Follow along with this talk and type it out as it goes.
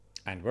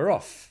And we're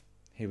off.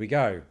 Here we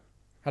go.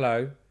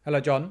 Hello,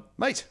 John.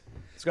 Mate,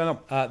 what's going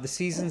on? The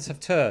seasons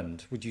have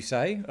turned. Would you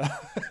say?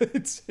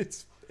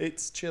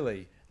 It's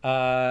chilly.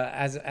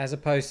 As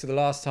opposed to the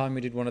last time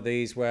we did one of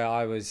these, where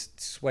I was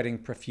sweating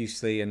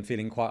profusely and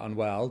feeling quite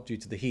unwell due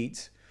to the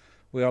heat,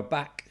 we are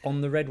back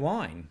on the red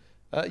wine.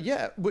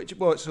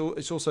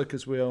 It's also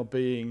because we are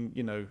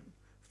being,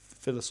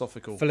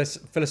 philosophical.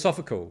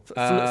 Philosophical.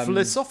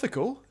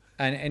 Philosophical.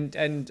 And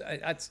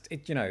it's,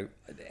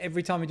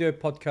 every time we do a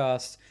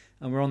podcast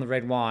and we're on the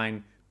red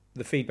wine,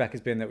 the feedback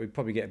has been that we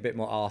probably get a bit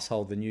more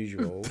arsehole than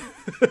usual.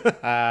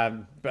 But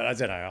I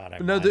don't know.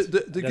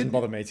 It doesn't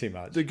bother me too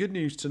much. The good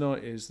news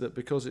tonight is that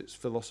because it's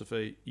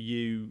philosophy,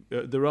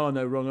 there are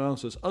no wrong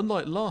answers.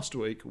 Unlike last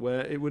week,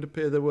 where it would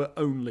appear there were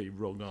only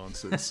wrong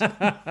answers.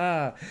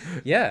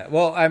 Yeah.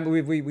 Well,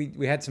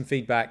 we had some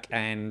feedback,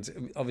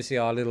 and obviously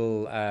our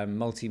little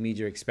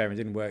multimedia experiment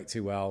didn't work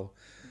too well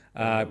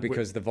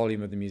because the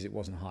volume of the music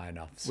wasn't high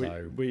enough.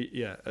 So we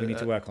need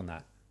to work on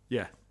that.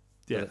 Yeah.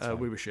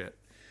 We were shit.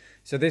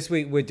 So this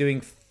week we're doing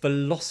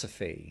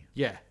philosophy.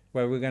 Yeah.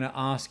 Where we're going to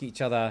ask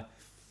each other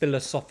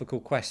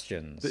philosophical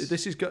questions.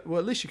 This is at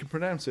least you can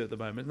pronounce it at the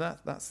moment.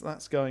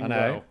 That's going I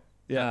know. well.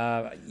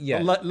 Yeah.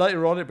 Yeah.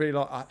 Later on, it'd be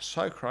like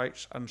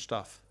Socrates and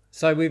stuff.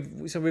 So we've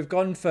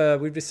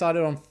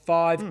decided on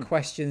 5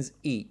 questions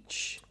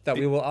each that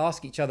we will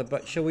ask each other.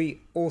 But shall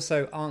we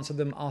also answer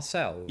them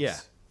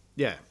ourselves?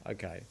 Yeah.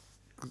 Okay.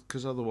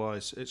 Because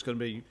otherwise, it's going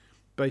to be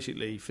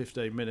basically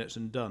 15 minutes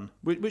and done,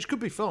 which could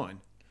be fine.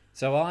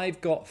 So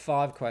I've got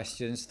 5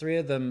 questions. 3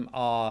 of them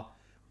are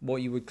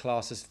what you would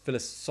class as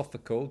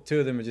philosophical. 2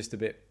 of them are just a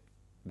bit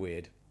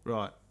weird.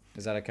 Right.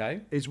 Is that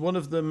okay? Is one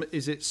of them,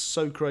 is it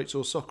Socrates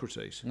or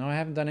Socrates? No, I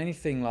haven't done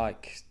anything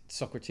like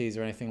Socrates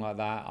or anything like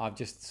that. I've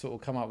just sort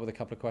of come up with a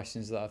couple of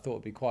questions that I thought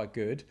would be quite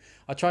good.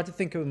 I tried to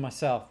think of them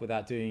myself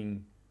without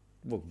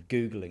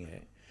Googling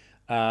it.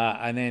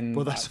 And then...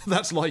 Well,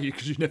 that's like you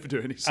because you never do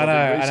any I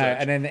know. research.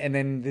 And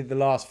then the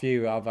last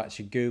few I've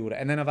actually Googled it.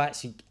 And then I've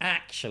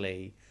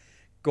actually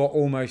got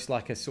almost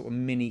like a sort of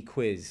mini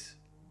quiz.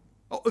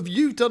 Oh, have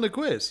you done a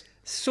quiz?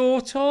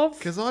 Sort of.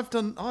 Because I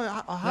haven't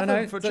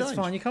for a change. That's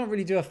fine. You can't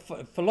really do a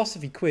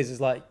philosophy quiz as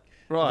like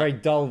Right. a very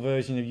dull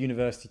version of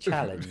University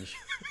Challenge.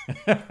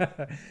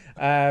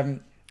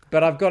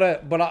 But I've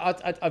got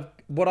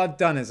what I've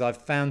done is I've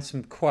found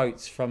some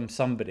quotes from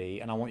somebody,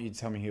 and I want you to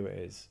tell me who it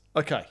is.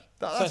 Okay.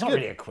 That's So it's not good.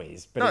 really a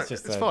quiz, but No, it's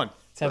just fine.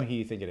 Tell me who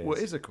you think it is. Well,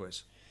 it is a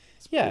quiz.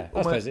 Yeah,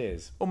 I suppose it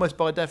is. Almost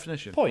by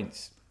definition.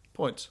 Points.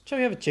 Points. Shall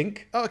we have a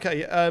chink? Oh,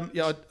 okay.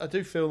 I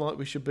do feel like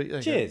we should be... there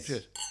you go.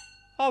 Cheers.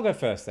 I'll go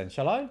first then,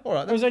 shall I? All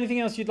right, then. Or is there anything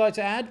else you'd like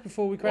to add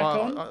before we crack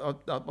on?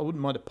 I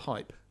wouldn't mind a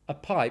pipe. A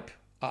pipe?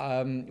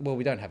 Well,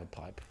 we don't have a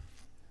pipe.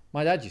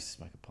 My dad used to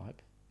smoke a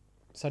pipe.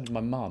 So did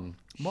my mum.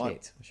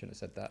 Shit, I shouldn't have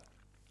said that.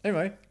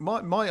 Anyway.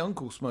 My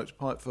uncle smoked a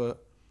pipe for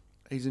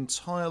his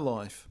entire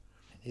life.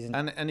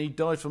 And he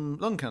died from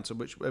lung cancer,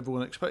 which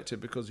everyone expected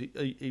because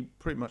he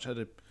pretty much had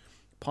a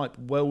pipe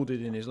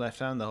welded in his left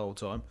hand the whole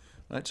time.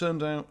 And it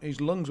turned out his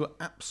lungs were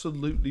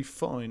absolutely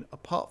fine,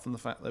 apart from the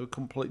fact they were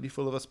completely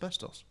full of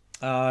asbestos.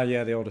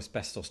 Yeah, the old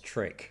asbestos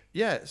trick.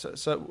 Yeah,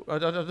 so I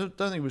don't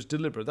think it was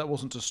deliberate. That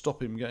wasn't to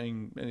stop him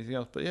getting anything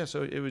else. But yeah,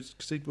 so it was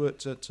because he'd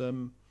worked at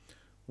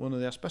one of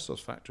the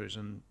asbestos factories,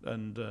 and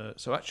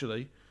so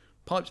actually,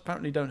 pipes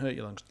apparently don't hurt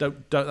your lungs.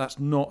 Don't. That's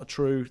not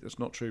true. That's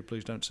not true.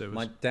 Please don't sue us.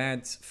 My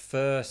dad's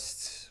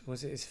first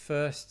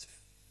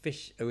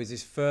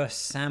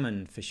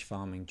salmon fish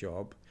farming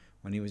job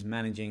when he was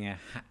managing a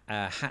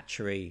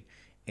hatchery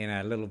in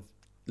a little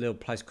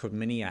place called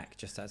Miniac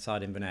just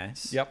outside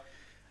Inverness. Yep.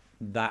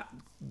 That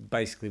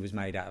basically was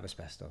made out of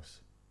asbestos.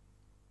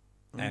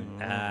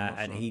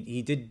 And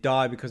he did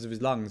die because of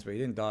his lungs, but he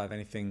didn't die of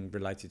anything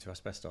related to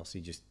asbestos.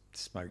 He just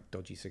smoked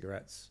dodgy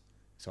cigarettes.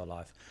 It's our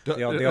life.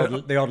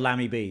 The old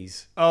Lammy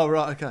Bees. Oh,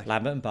 right, okay.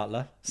 Lambert and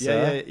Butler.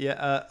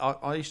 Yeah.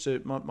 I used to...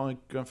 My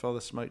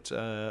grandfather smoked, what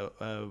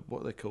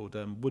are they called?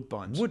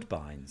 Woodbines.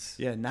 Woodbines.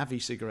 Yeah, Navy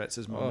cigarettes,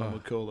 as my mum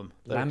would call them.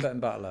 Lambert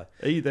and Butler.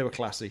 They were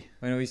classy.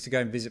 When I used to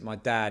go and visit my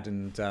dad,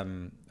 and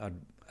I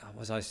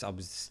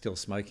was still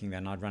smoking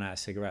then. I'd run out of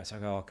cigarettes. I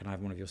go, "Oh, can I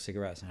have one of your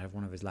cigarettes?" And I have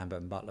one of his Lambert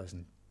and Butlers,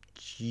 and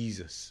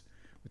Jesus,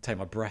 it would take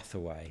my breath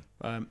away.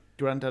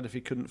 Granddad, if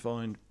he couldn't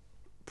find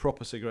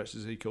proper cigarettes,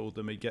 as he called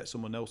them, he'd get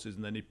someone else's,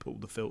 and then he'd pull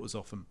the filters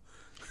off them.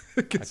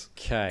 Because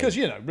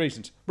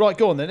reasons. Right,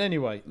 go on then.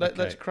 Anyway,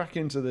 let's crack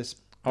into this.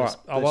 This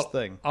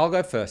thing. I'll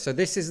go first. So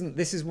this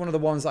is one of the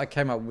ones that I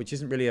came up with, which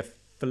isn't really a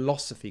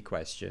philosophy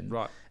question.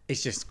 Right.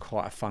 It's just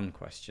quite a fun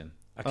question.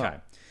 Okay.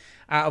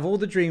 Out of all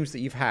the dreams that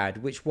you've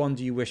had, which one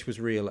do you wish was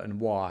real and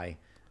why?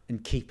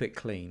 And keep it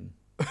clean.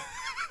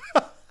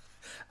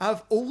 Out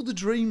of all the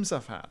dreams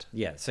I've had.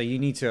 Yeah, so you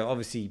need to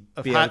obviously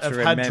be able to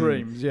remember.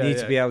 Dreams. Yeah, you need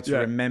to be able to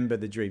remember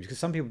the dreams, because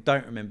some people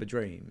don't remember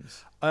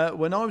dreams.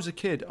 When I was a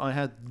kid, I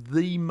had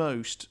the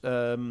most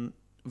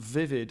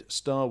vivid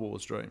Star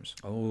Wars dreams.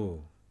 Oh,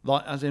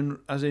 like as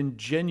in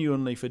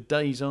genuinely for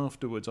days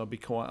afterwards, I'd be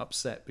quite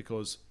upset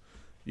because,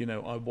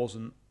 I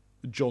wasn't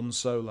John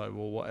Solo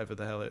or whatever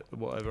the hell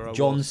whatever. I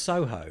John was.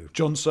 Soho.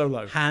 John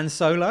Solo. Han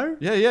Solo?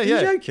 Yeah. Are you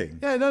joking?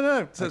 Yeah,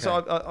 no. So, Okay.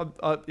 so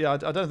I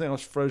don't think I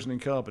was frozen in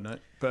carbonate,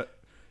 but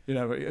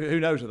who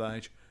knows at that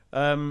age.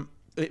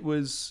 It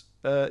was.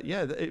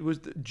 It was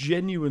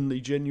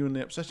genuinely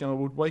upsetting. I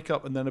would wake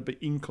up and then I'd be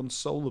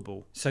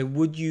inconsolable. So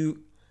were you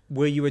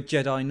a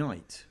Jedi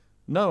Knight?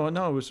 No,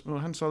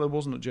 Han Solo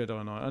wasn't a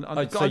Jedi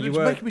Knight. So you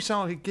were making me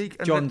sound like a geek.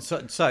 And John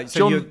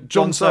you're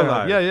John Solo.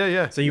 Soho.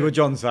 Yeah. So you were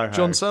John Soho.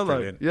 John Solo.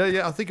 Brilliant.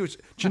 Yeah. I think it was.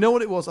 Do you know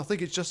what it was? I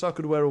think it's just so I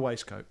could wear a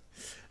waistcoat.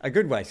 A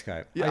good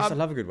waistcoat. Yeah, I used to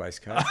love a good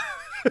waistcoat.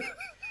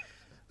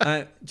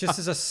 Just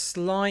as a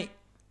slight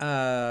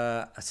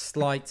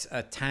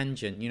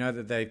tangent, you know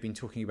that they've been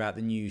talking about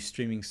the new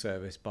streaming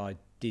service by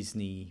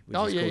Disney,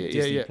 which is called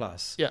Disney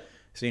Plus. Yeah.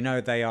 So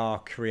they are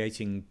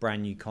creating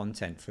brand new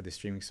content for the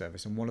streaming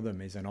service, and one of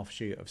them is an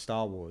offshoot of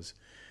Star Wars,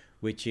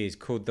 which is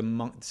called the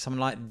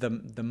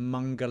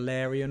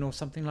Mungolarian or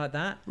something like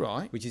that.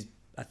 Right. Which is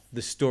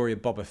the story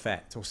of Boba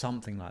Fett or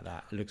something like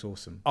that. It looks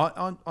awesome.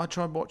 I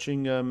tried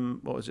watching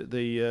what was it,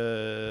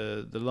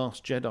 the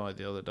Last Jedi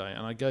the other day,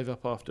 and I gave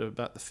up after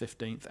about the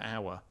 15th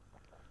hour.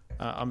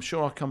 I'm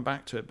sure I'll come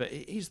back to it, but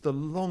it is the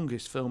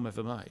longest film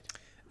ever made.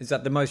 Is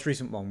that the most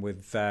recent one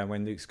with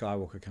when Luke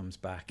Skywalker comes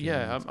back?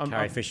 And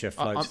Carrie Fisher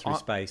floats through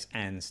space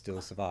and still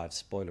survives.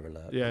 Spoiler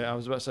alert. Yeah, I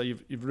was about to say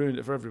you've ruined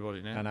it for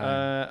everybody now. I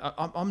know.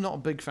 I'm not a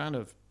big fan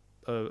of.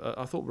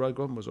 I thought Rogue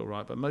One was all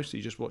right, but mostly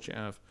you just watch it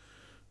out of,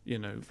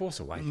 Force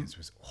Awakens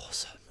was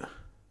awesome.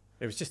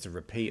 It was just a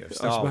repeat of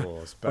Star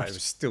Wars, but it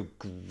was still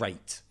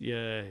great.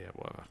 Yeah,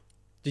 whatever.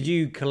 Did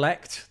you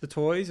collect the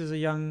toys as a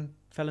young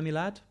fella, me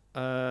lad?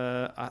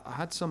 I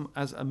had some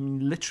as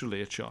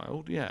literally a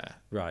child, yeah.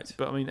 Right.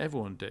 But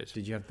everyone did.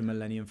 Did you have the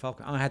Millennium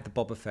Falcon? I had the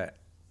Boba Fett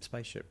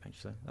spaceship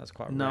actually. That's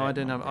quite. No, rare. I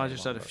didn't have. I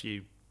just had a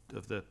few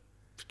of the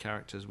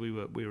characters. We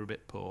were a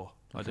bit poor.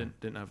 Okay. I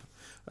didn't have.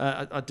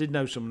 I did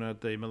know someone who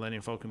had the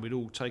Millennium Falcon. We'd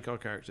all take our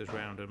characters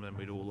round them, and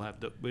we'd all have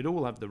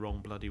the wrong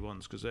bloody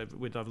ones because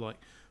we'd have like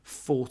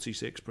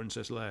 46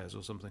 Princess Leias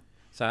or something.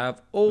 So out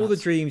of all the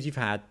dreams you've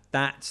had,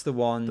 that's the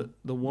one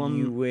the one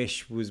you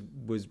wish was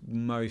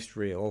most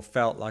real, or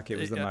felt like it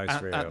was the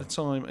most real. At the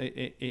time,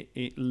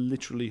 it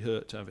literally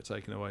hurt to have it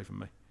taken away from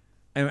me.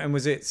 And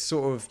was it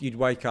sort of you'd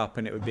wake up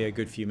and it would be a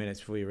good few minutes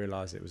before you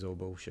realised it was all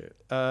bullshit?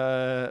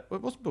 Well,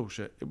 it wasn't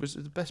bullshit. It was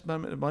the best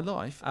moment of my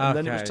life, and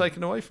then it was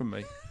taken away from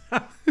me.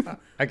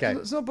 Okay,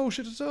 it's not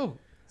bullshit at all.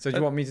 So do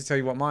you want me to tell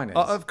you what mine is?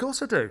 Of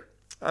course I do.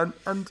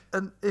 And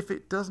if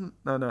it doesn't,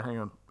 no, hang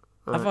on.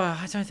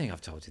 I don't think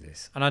I've told you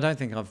this, and I don't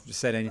think I've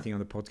said anything on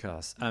the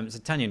podcast. So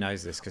Tanya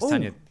knows this because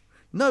Tanya.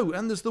 No,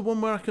 and there's the one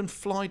where I can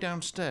fly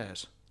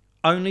downstairs.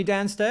 Only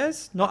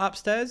downstairs, not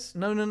upstairs.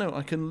 No.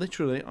 I can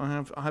literally.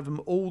 I have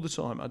them all the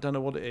time. I don't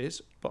know what it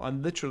is, but I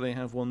literally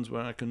have ones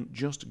where I can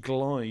just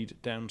glide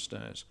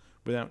downstairs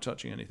without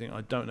touching anything.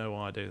 I don't know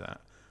why I do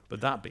that, but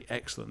that'd be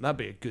excellent. That'd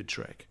be a good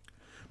trick,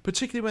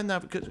 particularly when they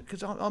have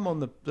because I'm on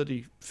the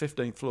bloody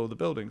 15th floor of the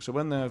building. So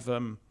when they have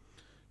the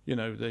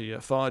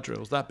fire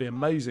drills, that'd be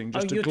amazing.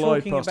 Just to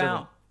glide past. You're talking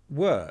about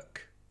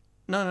work.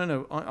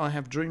 No. I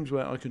have dreams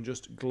where I can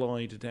just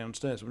glide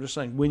downstairs. I'm just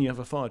saying, when you have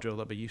a fire drill,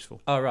 that'd be useful.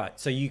 Oh, right.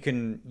 So you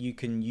can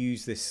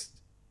use this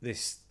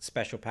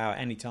special power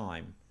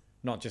anytime,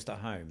 not just at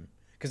home.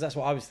 Because that's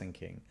what I was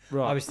thinking.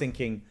 Right. I was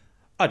thinking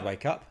I'd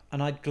wake up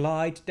and I'd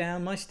glide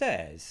down my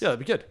stairs. Yeah, that'd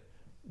be good.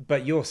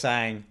 But you're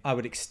saying I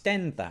would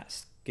extend that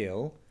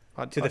skill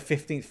to the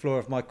 15th floor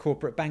of my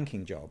corporate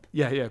banking job.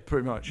 Yeah,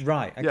 pretty much.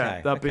 Right. Okay.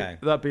 Yeah,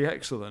 that'd be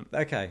excellent.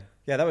 Okay.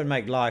 Yeah, that would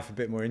make life a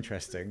bit more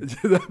interesting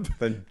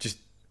than just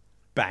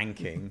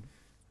banking.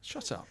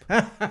 Shut up.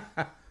 Okay.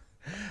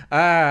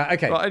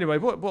 Right, anyway,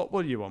 what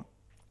do you want?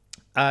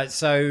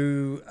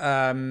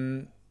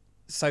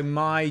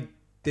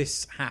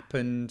 This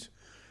happened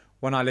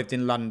when I lived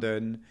in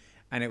London,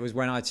 and it was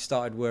when I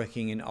started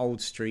working in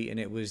Old Street, and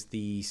it was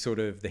the sort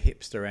of the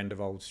hipster end of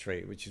Old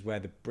Street, which is where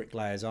the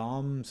Bricklayers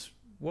Arms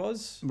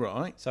was.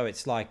 Right. So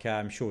it's like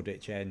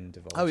Shoreditch end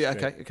of Old Street. Oh yeah,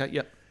 okay,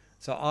 yeah.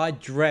 So I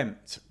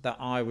dreamt that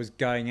I was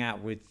going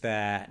out with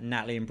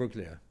Natalie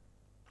Imbruglia.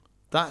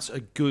 That's a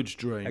good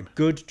dream. A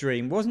good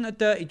dream. Wasn't a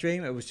dirty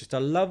dream. It was just a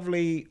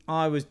lovely...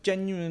 I was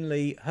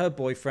genuinely her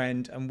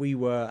boyfriend and we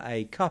were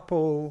a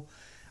couple.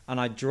 And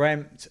I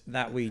dreamt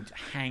that we'd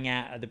hang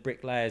out at the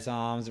Bricklayers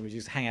Arms and we'd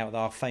just hang out with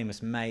our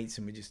famous mates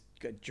and we'd just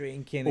go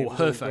drinking. Or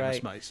her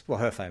famous mates. Well,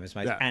 her famous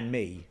mates and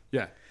me.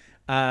 Yeah.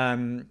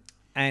 And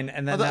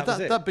then that was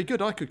it. That'd be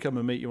good. I could come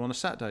and meet you on a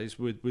Saturdays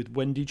with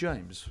Wendy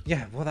James.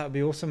 Yeah, well, that would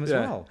be awesome as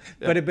well.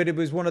 Yeah. But it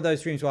was one of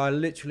those dreams where I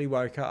literally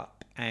woke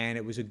up and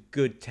it was a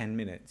good 10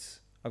 minutes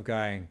of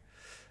going,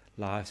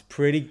 life's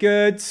pretty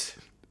good.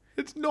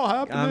 It's not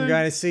happening. I'm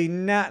going to see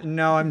Nat.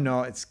 No, I'm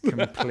not. It's a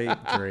complete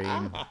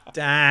dream.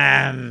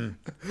 Damn.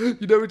 You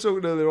know, we were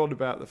talking earlier on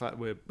about the fact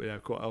we're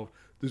quite old.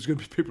 There's going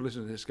to be people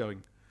listening to this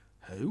going,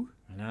 who?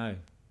 I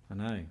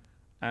know.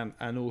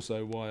 And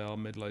also why are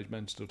middle-aged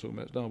men still talking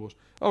about Star Wars?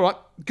 All right,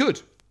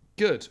 good.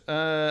 Do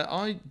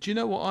you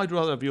know what? I'd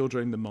rather have your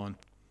dream than mine.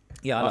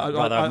 Yeah, I'd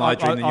rather have my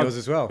dream than yours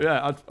as well.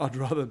 Yeah, I'd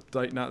rather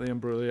date Natalie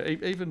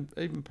Imbruglia,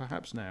 even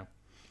perhaps now.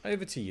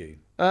 Over to you.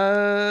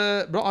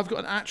 Right, I've got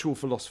an actual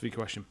philosophy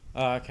question.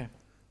 Oh, okay.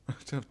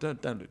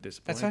 Don't look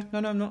disappointed. That's fine.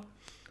 No, I'm not.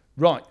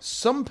 Right,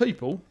 some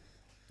people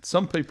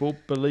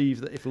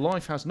believe that if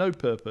life has no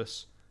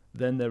purpose,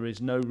 then there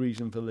is no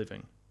reason for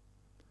living.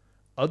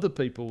 Other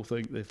people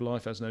think that if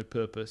life has no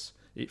purpose,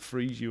 it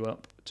frees you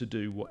up to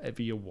do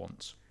whatever you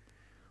want.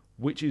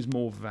 Which is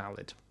more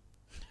valid?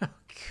 Oh,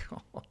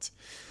 God.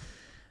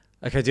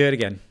 Okay, do it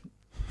again.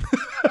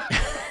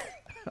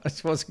 I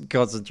just wasn't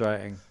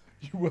concentrating.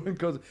 You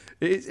weren't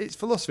it's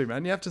philosophy,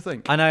 man. You have to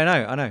think. I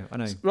know.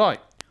 Right.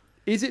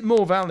 Is it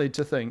more valid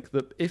to think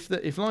that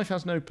if life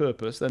has no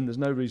purpose, then there's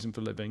no reason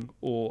for living,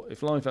 or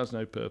if life has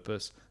no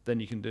purpose, then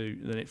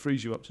it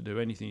frees you up to do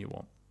anything you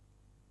want?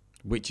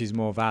 Which is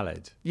more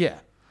valid? Yeah.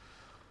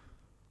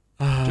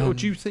 Or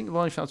do you think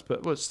life has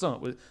purpose? Well,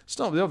 start with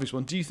the obvious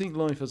one. Do you think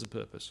life has a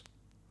purpose?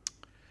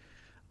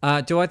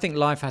 Do I think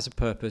life has a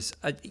purpose?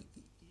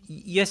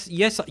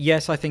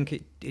 Yes. I think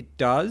it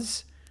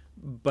does,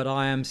 but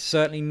I am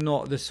certainly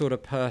not the sort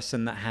of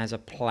person that has a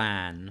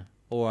plan,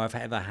 or I've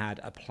ever had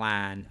a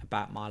plan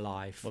about my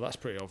life. Well, that's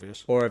pretty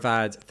obvious. Or I've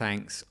had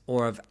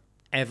or I've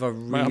ever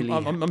really.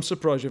 I'm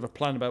surprised you have a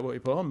plan about what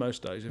you put on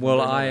most days. Well,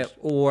 do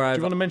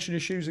you want to mention your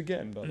shoes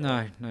again?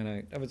 No.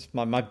 That was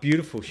my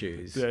beautiful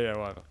shoes. Yeah,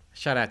 whatever.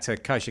 Shout out to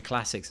Kosher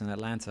Classics in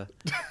Atlanta.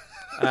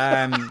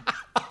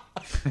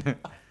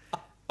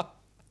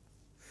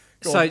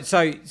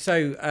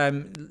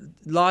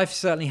 Life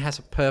certainly has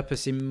a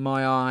purpose in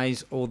my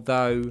eyes,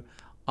 although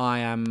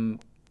I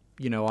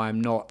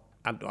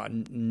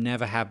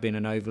never have been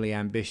an overly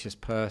ambitious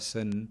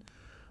person.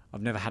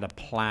 I've never had a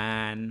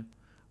plan.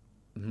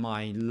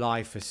 My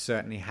life has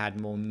certainly had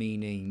more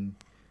meaning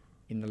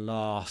in the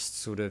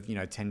last sort of,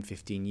 10,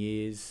 15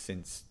 years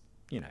since,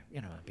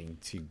 I've been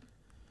too,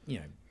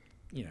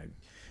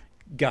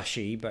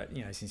 gushy, but,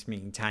 since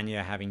meeting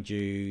Tanya, having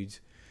Jude.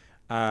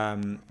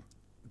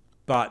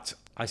 But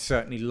I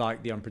certainly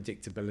like the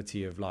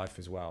unpredictability of life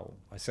as well.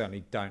 I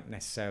certainly don't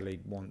necessarily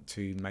want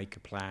to make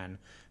a plan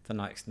for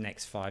the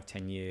next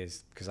 5-10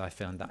 years because I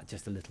found that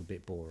just a little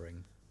bit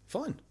boring.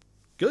 Fine.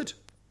 Good.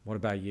 What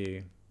about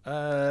you?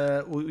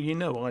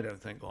 Well, I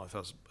don't think life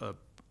has a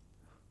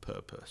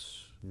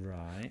purpose.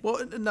 Right.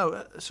 Well,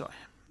 no, sorry.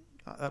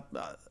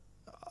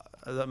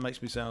 That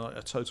makes me sound like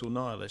a total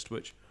nihilist,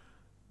 which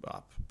I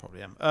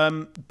probably am.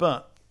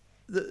 But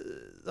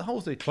the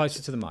whole thing...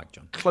 Closer to the mic,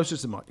 John. Closer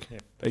to the mic. Yeah.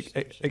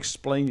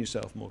 Explain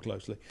yourself more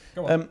closely.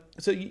 Go on.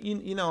 So,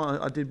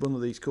 I did one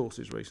of these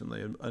courses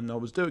recently, and I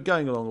was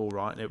going along all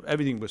right, and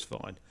everything was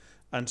fine,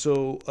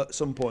 until at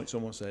some point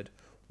someone said,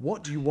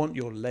 "What do you want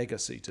your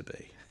legacy to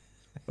be?"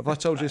 Have I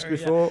told you this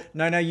before?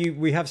 Yeah. No.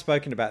 We have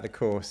spoken about the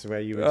course where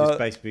you were just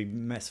basically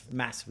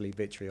massively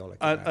vitriolic.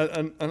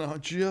 And I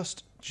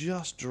just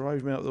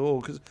drove me out the wall,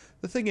 because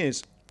the thing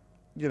is,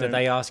 did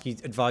they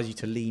advise you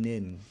to lean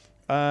in?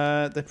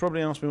 They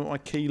probably asked me what my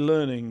key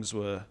learnings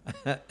were,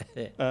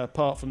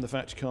 apart from the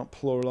fact you can't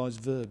pluralise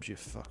verbs, you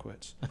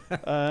fuckwits.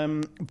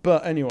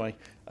 But anyway,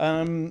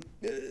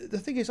 the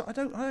thing is, I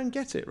don't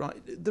get it. Right,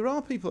 there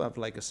are people who have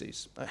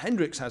legacies.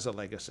 Hendrix has a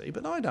legacy,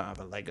 but I don't have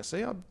a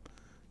legacy.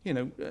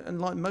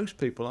 And like most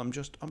people,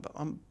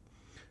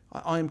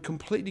 I am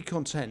completely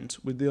content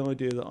with the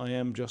idea that I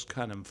am just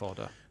cannon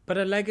fodder. But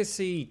a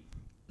legacy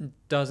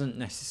doesn't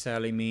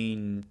necessarily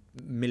mean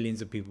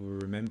millions of people will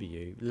remember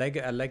you.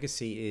 A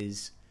legacy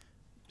is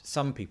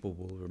some people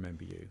will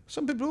remember you.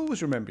 Some people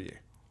always remember you.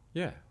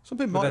 Yeah. Some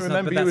people might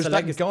remember you as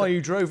that guy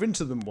who drove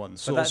into them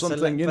once or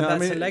something.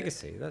 That's a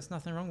legacy. There's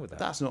nothing wrong with that.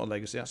 That's not a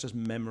legacy. That's just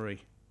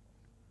memory.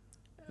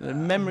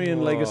 Memory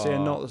and legacy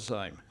are not the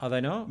same. Are they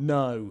not?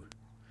 No.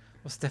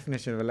 What's the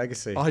definition of a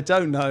legacy? I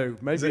don't know.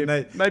 Maybe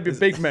a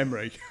big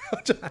memory.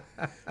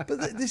 But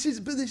this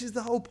is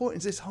the whole point.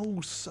 It's this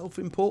whole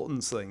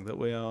self-importance thing that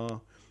we are.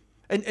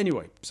 And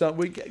anyway, so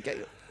we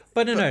get.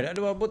 But no.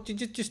 Well,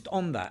 just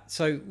on that.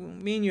 So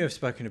me and you have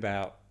spoken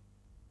about,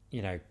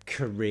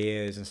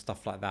 careers and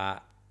stuff like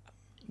that.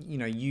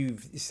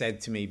 You've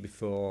said to me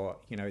before,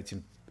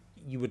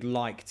 you would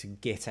like to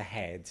get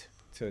ahead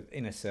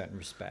in a certain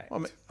respect. I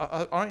mean,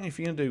 I reckon if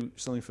you're going to do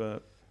something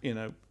for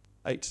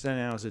 8 to 10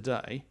 hours a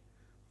day,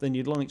 then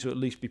you'd like to at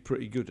least be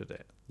pretty good at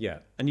it. Yeah.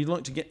 And you'd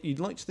like to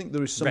think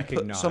there is some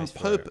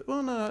purpose.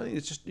 Well, no,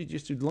 it's just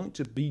you'd like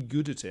to be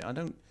good at it.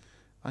 I'm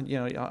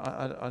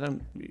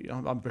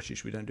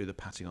British. We don't do the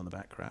patting on the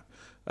back crap.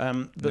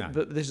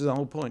 But this is the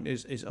whole point.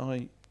 Is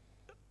I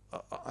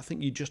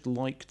think you just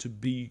like to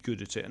be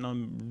good at it, and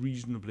I'm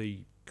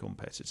reasonably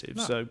competitive.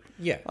 No. So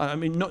yeah. I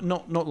mean,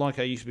 not like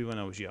I used to be when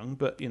I was young,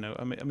 but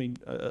I mean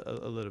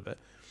a little bit.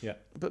 Yeah.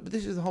 But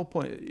this is the whole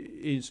point.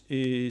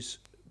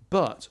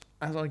 But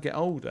as I get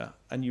older,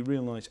 and you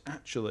realise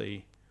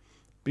actually,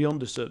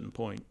 beyond a certain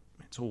point,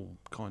 it's all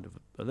kind of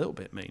a little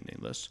bit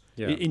meaningless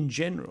in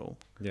general.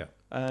 Yeah.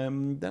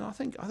 Then I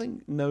think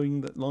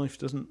knowing that life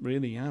doesn't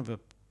really have a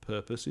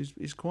purpose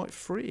is quite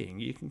freeing.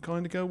 You can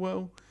kind of go,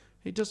 well,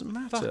 it doesn't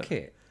matter. Fuck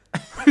it.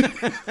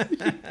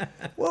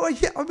 Well,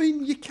 yeah, I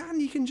mean, you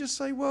can just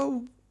say,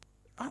 well,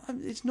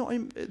 it's not.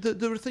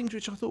 There are things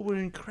which I thought were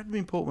incredibly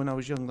important when I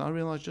was young that I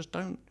realised just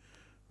don't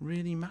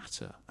really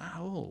matter at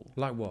all.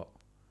 Like what?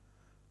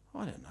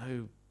 I don't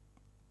know.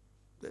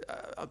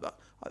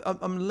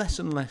 I'm less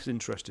and less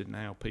interested in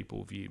how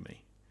people view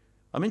me.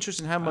 I'm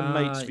interested in how my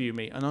mates view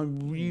me, and I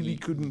really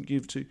couldn't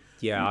give two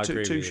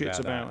shits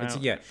about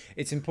how.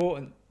 It's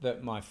important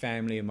that my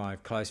family and my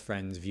close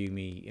friends view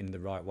me in the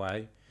right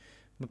way.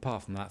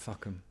 Apart from that,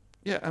 fuck them.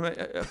 Yeah, I mean,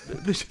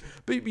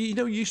 but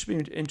you used to be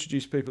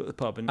introduced to people at the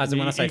pub, and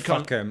when I say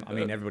fuck them, I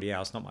mean everybody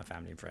else, not my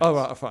family and friends. Oh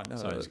right, fine. No,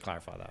 so just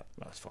clarify that.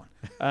 That's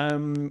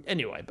fine.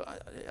 Anyway,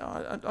 but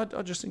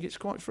I just think it's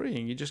quite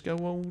freeing. You just go,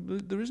 well,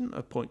 there isn't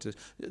a point to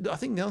this. I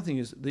think the other thing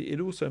is that it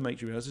also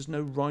makes you realise there's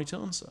no right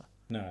answer.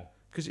 No.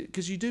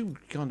 Because you do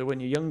kind of, when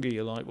you're younger,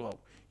 you're like, well,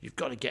 you've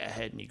got to get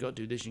ahead, and you've got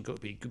to do this, and you've got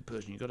to be a good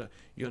person, you've got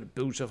to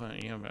build stuff out,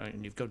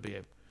 and you've got to be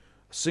a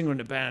singer in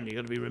a band, you've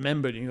got to be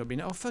remembered, and you've got to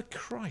be, oh, for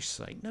Christ's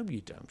sake, no,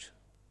 you don't.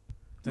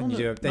 Then you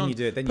do a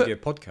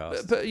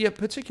podcast. But yeah,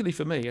 particularly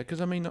for me,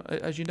 because I mean,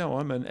 as you know,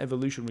 I'm an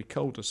evolutionary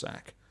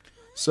cul-de-sac,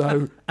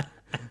 so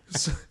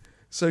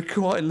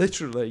quite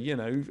literally,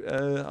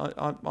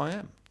 I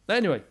am.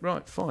 Anyway,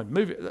 right, fine,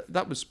 move it.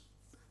 That was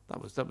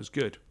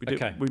good.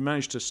 We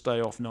managed to stay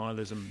off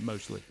nihilism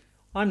mostly.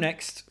 I'm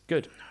next.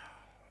 Good.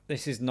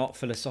 This is not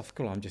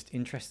philosophical. I'm just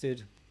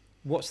interested.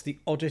 What's the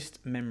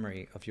oddest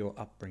memory of your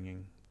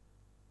upbringing?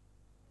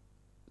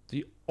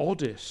 The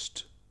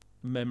oddest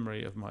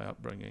memory of my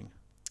upbringing.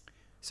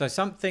 So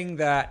something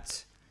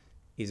that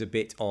is a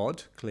bit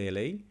odd,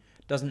 clearly,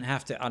 doesn't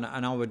have to, and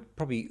I would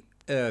probably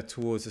err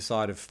towards the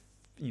side of,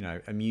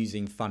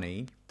 amusing,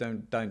 funny.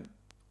 Don't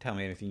tell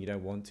me anything you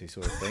don't want to,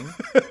 sort of thing.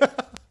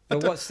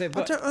 But what's it?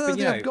 I don't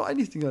think I've got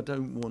anything I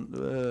don't want.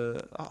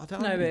 I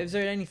don't know. But is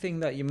there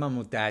anything that your mum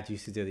or dad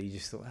used to do that you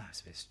just thought,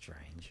 that's a bit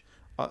strange?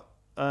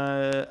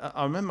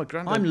 I remember my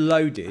granddad. I'm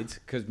loaded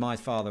because my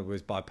father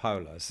was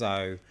bipolar,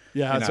 so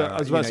yeah. I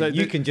was about to say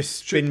you can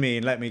just spin me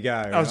and let me go.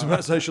 I was about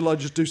to say, shall I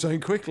just do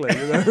something quickly? I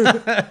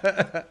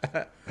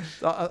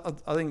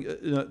think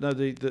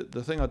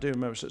the thing I do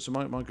remember. So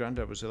my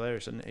granddad was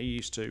hilarious, and he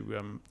used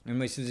to.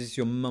 And this is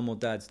your mum or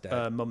dad's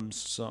dad? Mum's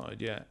side,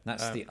 yeah.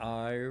 That's the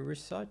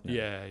Irish side. No?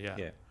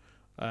 Yeah.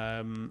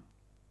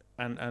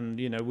 And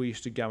we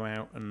used to go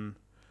out and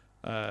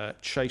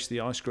chase the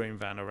ice cream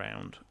van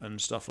around and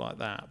stuff like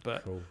that.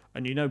 But cool.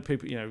 And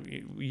people,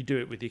 you do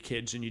it with your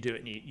kids, and you do it,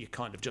 and you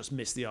kind of just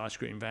miss the ice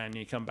cream van, and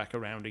you come back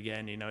around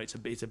again.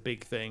 It's a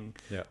big thing.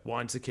 Yeah.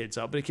 Winds the kids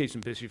up, but it keeps them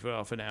busy for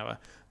half an hour.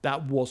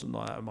 That wasn't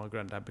like that with my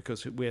granddad,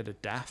 because we had a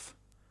DAF.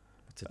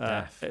 What's a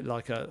DAF?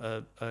 Like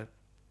a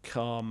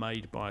car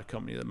made by a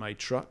company that made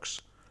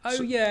trucks. Oh,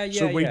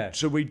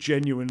 so we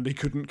genuinely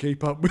couldn't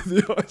keep up with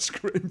the ice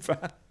cream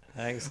van.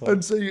 Excellent.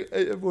 And so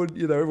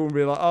everyone would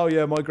be like, "Oh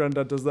yeah, my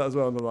granddad does that as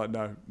well." And they're like,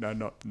 "No,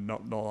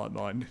 not like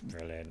mine."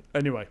 Brilliant.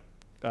 Anyway,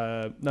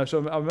 no.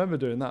 So I remember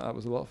doing that. That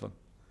was a lot of fun.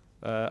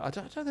 I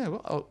don't know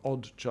what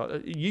odd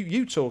child.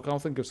 You talk. I'll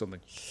think of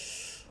something.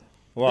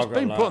 Well, it's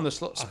been put on the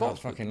spot.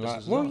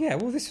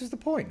 Well, this was the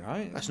point,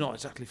 right? That's not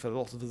exactly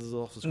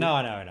philosophers. No,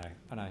 I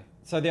know.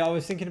 So I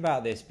was thinking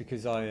about this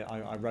because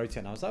I wrote it,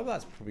 and I was like, well,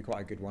 that's probably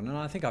quite a good one. And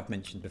I think I've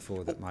mentioned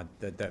before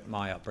that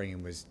my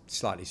upbringing was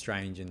slightly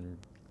strange, and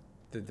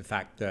the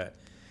fact that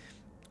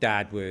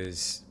Dad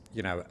was,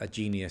 a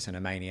genius and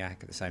a maniac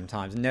at the same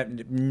time.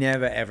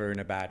 Never ever in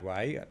a bad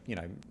way.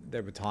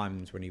 There were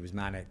times when he was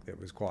manic that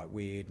was quite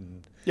weird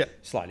and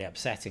slightly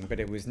upsetting, but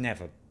it was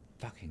never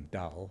fucking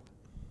dull.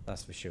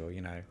 That's for sure.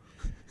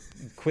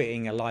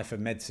 Quitting a life of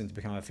medicine to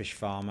become a fish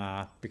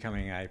farmer,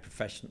 becoming a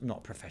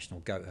not professional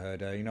goat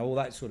herder, all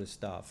that sort of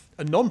stuff.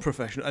 A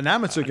non-professional, an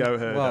amateur goat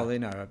herder. Well,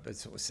 a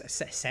sort of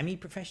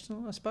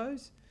semi-professional, I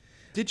suppose.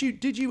 Did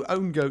you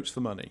own goats for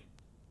money?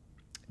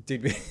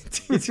 Did we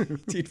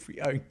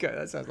own goats?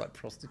 That sounds like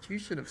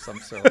prostitution of some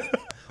sort.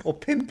 Or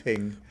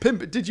pimping.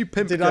 Did you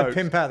pimp Did goats? I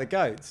pimp out the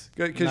goats?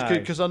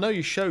 Because I know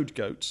you showed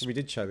goats. We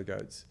did show the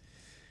goats.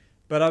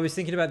 But I was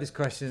thinking about this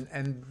question,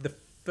 and the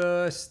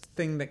first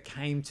thing that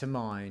came to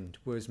mind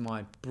was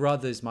my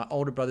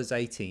older brother's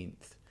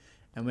 18th.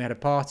 And we had a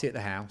party at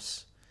the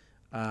house.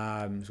 It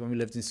was when we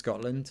lived in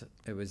Scotland.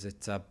 It was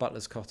at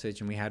Butler's Cottage,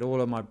 and we had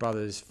all of my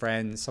brother's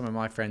friends, some of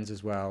my friends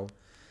as well.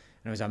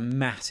 And it was a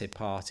massive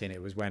party, and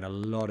it was when a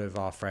lot of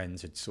our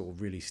friends had sort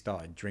of really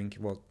started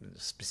drinking. Well,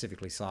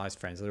 specifically Si's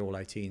friends. They're all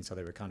 18, so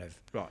they were kind of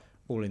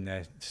all in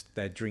their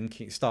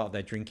drinking, started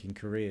their drinking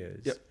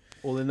careers. Yep,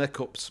 all in their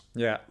cups.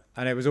 Yeah,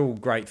 and it was all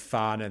great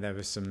fun, and there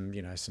was some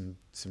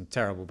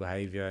terrible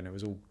behaviour, and it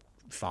was all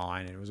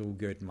fine, and it was all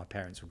good, and my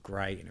parents were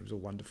great, and it was all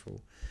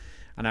wonderful.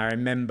 And I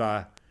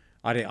remember,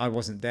 I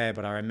wasn't there,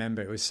 but I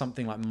remember it was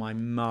something like my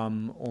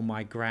mum or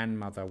my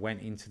grandmother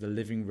went into the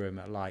living room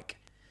at like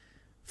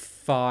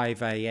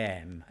 5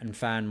 a.m. and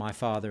found my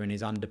father in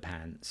his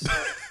underpants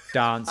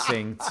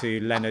dancing to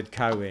Leonard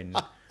Cohen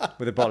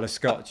with a bottle of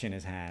scotch in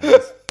his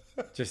hands,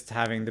 just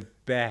having the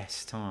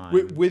best time.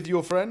 With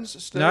your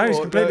friends still? No, he's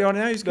completely on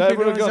his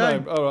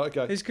own. Oh, right,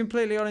 okay. He's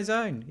completely on his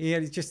own.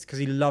 Just because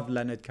he loved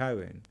Leonard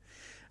Cohen.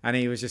 and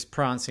he was just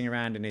prancing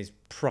around in his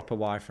proper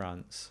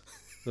Y-fronts,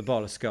 the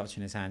bottle of scotch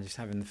in his hand, just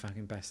having the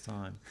fucking best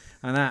time.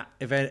 And that,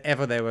 if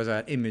ever there was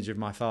an image of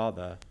my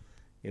father,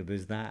 it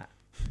was that.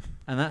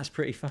 And that's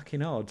pretty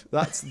fucking odd.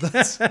 That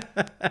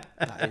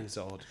is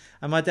odd.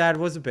 And my dad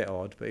was a bit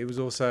odd, but he was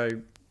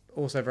also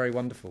very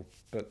wonderful.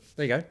 But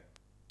there you go.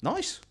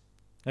 Nice.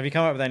 Have you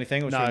come up with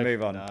anything, or should we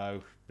move on?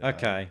 No.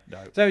 Okay.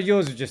 No. So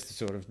yours was just the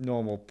sort of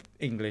normal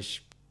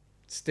English,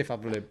 stiff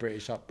upper lip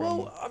British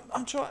upbringing. Well,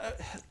 I'm trying.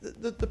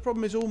 The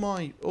problem is all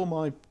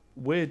my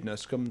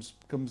weirdness comes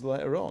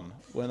later on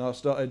when I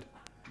started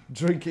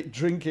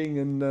drinking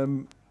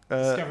and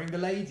discovering the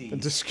lady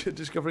and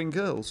discovering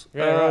girls.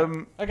 Yeah,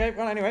 right. Okay.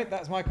 Well, anyway,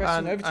 that's my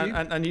question. Over to you.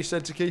 And you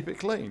said to keep it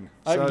clean.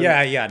 So,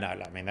 yeah. No,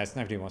 I mean, there's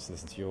nobody who wants to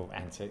listen to your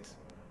antics.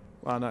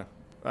 I know.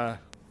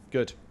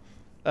 Good.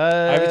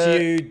 Over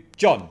to you,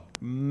 John.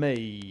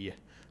 Me.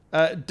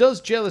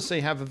 Does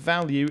jealousy have a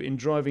value in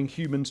driving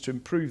humans to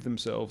improve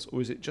themselves,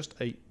 or is it just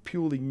a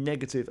purely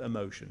negative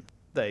emotion?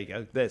 There you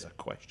go. There's a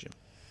question.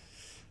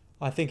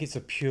 I think it's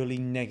a purely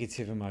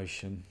negative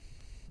emotion.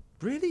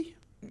 Really?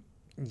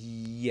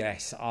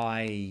 Yes,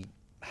 I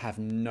have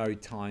no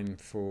time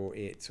for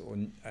it.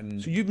 So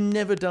you've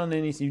never done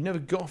anything, you've never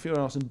got off your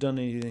ass and done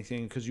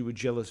anything because you were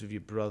jealous of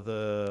your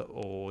brother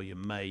or your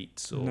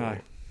mates? Or... No.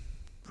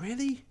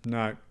 Really?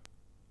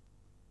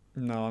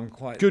 No, I'm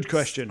quite... Good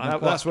question.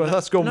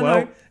 That's gone no,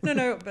 well.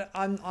 No, but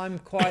I'm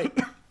quite...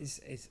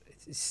 Is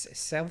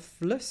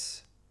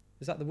selfless?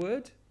 Is that the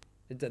word?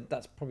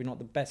 That's probably not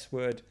the best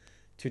word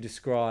to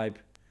describe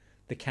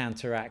the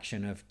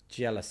counteraction of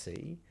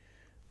jealousy.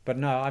 But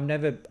no,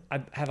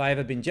 have I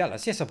ever been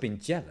jealous? Yes, I've been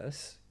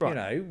jealous. Right. You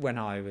know, when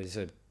I was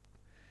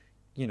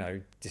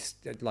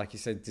like you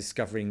said,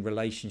 discovering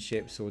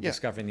relationships or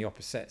discovering the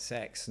opposite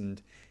sex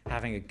and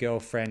having a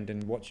girlfriend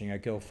and watching a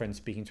girlfriend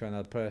speaking to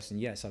another person.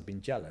 Yes, I've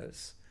been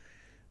jealous,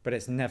 but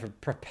it's never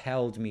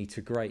propelled me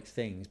to great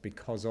things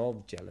because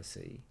of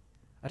jealousy.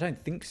 I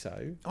don't think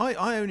so.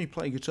 I only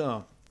play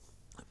guitar,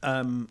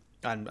 and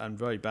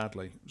very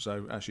badly.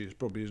 So actually, it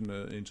probably isn't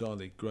an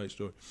entirely great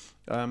story.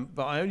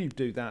 But I only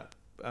do that.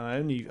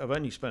 I've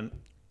only spent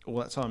all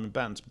that time in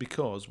bands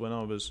because when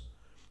I was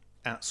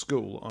at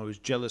school, I was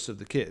jealous of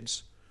the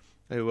kids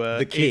who were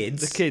the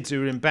kids who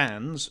were in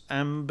bands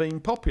and being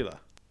popular.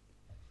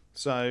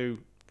 So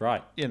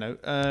right,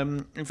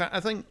 in fact, I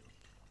think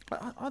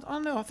I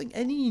don't know. I think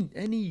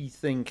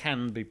anything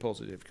can be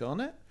positive,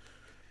 can't it?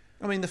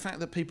 I mean, the fact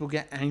that people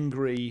get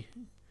angry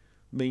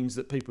means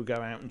that people go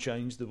out and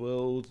change the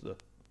world.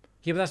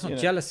 Yeah, but that's not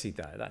jealousy,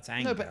 though. That's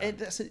anger. No, but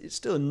it's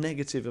still a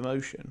negative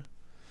emotion.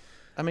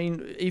 I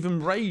mean,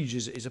 even rage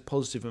is a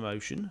positive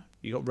emotion.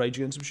 You got Rage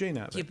Against the Machine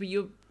out of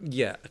it.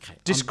 Yeah, but okay.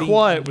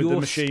 Disquiet with the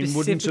Machine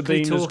wouldn't have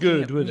been as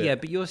good, would it? Yeah,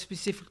 but you're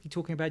specifically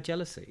talking about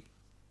jealousy.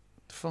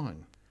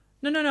 Fine.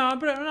 No.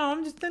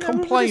 I'm just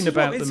complain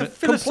about the machine.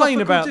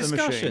 Complain about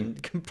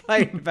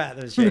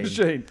the machine. The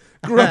machine.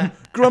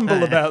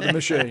 Grumble about the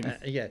machine.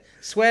 Yeah.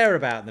 Swear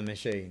about the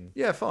machine.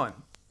 Yeah, fine.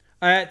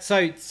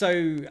 So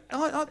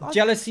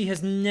jealousy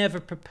has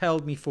never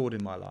propelled me forward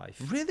in my life.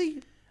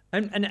 Really?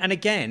 And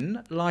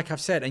again, like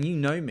I've said, and you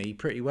know me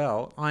pretty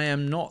well, I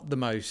am not the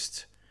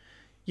most,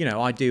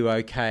 I do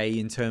okay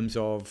in terms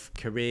of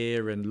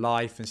career and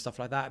life and stuff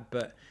like that,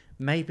 but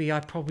maybe I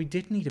probably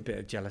did need a bit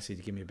of jealousy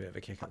to give me a bit of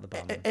a kick up the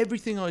bum.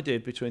 Everything I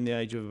did between the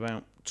age of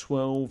about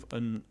 12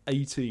 and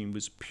 18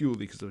 was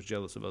purely because I was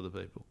jealous of other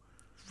people.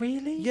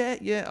 Really?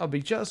 Yeah. I'd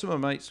be jealous of my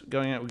mates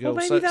going out with girls.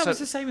 Well, maybe that was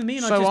the same with me,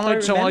 and I just don't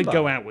remember. So I'd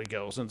go out with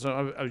girls, and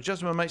so I was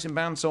jealous of my mates in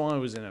bands, so I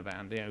was in a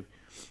band,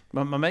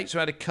 My mates who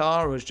had a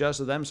car, I was jealous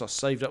of them, so I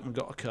saved up and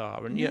got a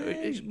car. And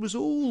it was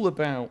all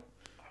about,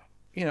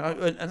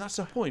 and that's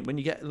the point. When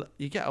you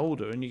get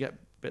older and you get a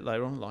bit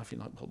later on in life,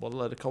 you're like, what a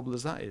load of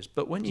cobblers that is.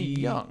 But when you're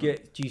young, do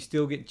you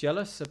still get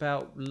jealous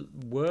about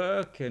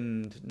work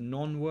and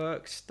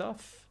non-work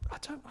stuff? I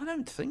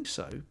don't think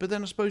so. But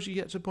then I suppose you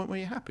get to a point where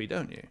you're happy,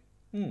 don't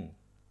you?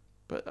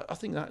 But I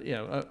think that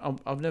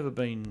I've never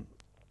been,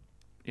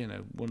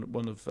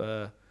 one of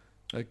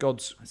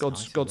God's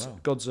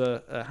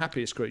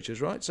happiest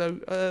creatures, right?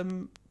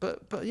 So,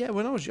 but yeah,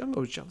 when I was young, I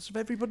was jealous of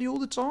everybody all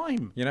the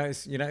time.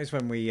 It's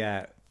when we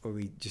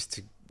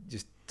just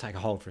take a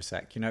hold for a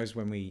sec. It's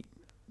when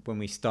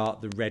we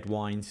start the red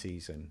wine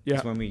season. Yeah.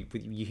 It's when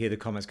you hear the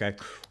comments go,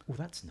 oh,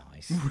 that's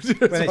nice.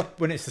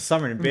 when it's the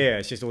summer in beer,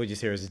 it's just all you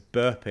just hear is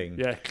burping.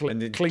 Yeah,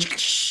 clink,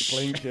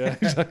 clink. Yeah.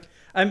 Exactly.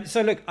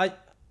 So look,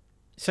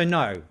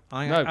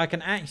 I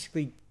can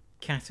actually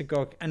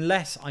categorically,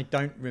 unless I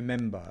don't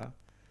remember.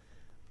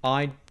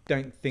 I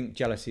don't think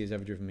jealousy has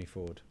ever driven me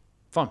forward.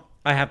 Fine.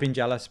 I have been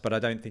jealous, but I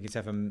don't think it's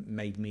ever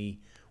made me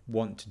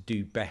want to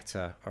do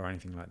better or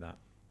anything like that.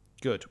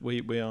 Good.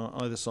 We are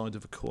either side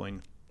of a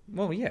coin.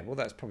 Well, yeah. Well,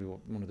 that's probably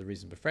one of the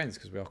reasons we're friends,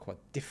 because we are quite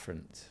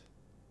different.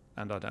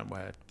 And I don't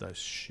wear those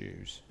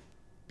shoes.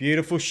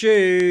 Beautiful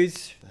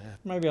shoes. There.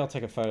 Maybe I'll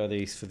take a photo of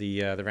these for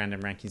the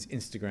Random Rankings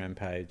Instagram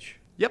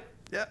page. Yep.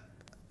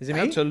 Is it me?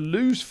 How to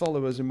lose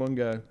followers in one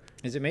go.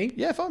 Is it me?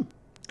 Yeah, fine.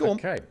 Go on.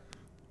 Okay.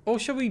 Or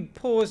shall we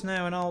pause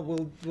now and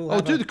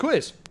we'll do the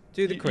quiz.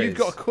 Do the quiz. You've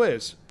got a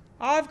quiz.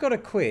 I've got a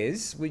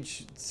quiz,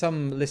 which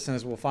some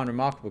listeners will find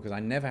remarkable because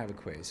I never have a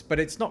quiz, but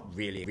it's not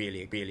really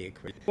a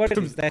quiz. What it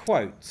is, they're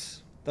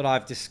quotes that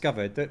I've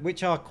discovered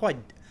which are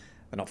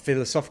they're not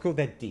philosophical,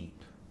 they're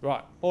deep.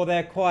 Right. Or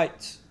they're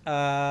quite,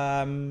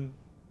 they're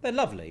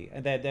lovely,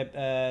 and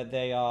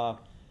they are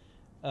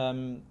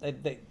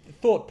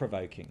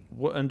thought-provoking.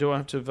 What, and do I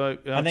have to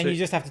vote? And then you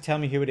just have to tell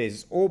me who it is.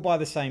 It's all by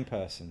the same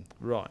person.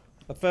 Right.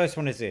 The first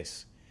one is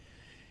this.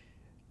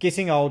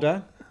 Getting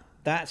older,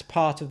 that's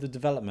part of the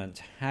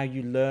development, how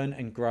you learn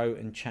and grow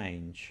and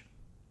change.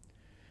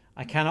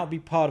 I cannot be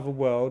part of a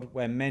world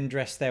where men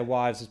dress their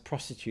wives as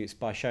prostitutes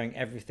by showing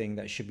everything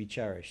that should be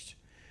cherished,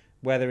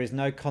 where there is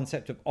no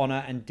concept of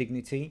honour and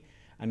dignity,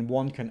 and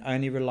one can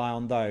only rely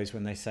on those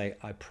when they say,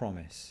 I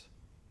promise.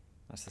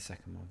 That's the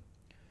second one.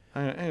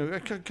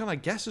 Can I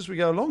guess as we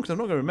go along? Because I'm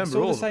not going to remember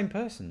all. It's all the same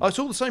person. Oh, it's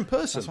all the same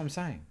person. That's what I'm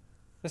saying.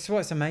 That's why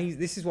it's amazing.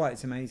 This is why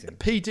it's amazing.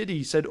 P.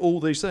 Diddy said all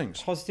these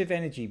things. Positive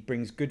energy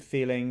brings good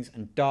feelings,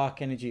 and dark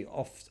energy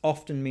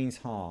often means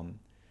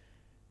harm.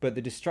 But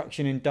the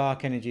destruction in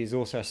dark energy is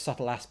also a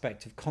subtle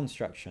aspect of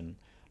construction,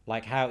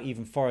 like how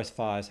even forest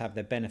fires have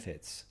their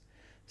benefits.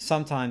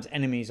 Sometimes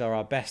enemies are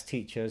our best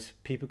teachers.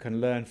 People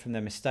can learn from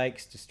their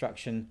mistakes.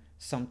 Destruction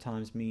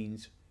sometimes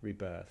means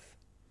rebirth.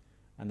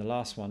 And the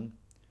last one.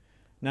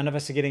 None of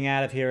us are getting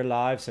out of here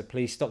alive, so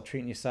please stop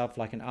treating yourself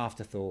like an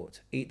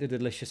afterthought. Eat the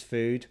delicious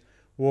food.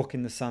 Walk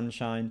in the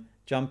sunshine,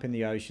 jump in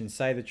the ocean,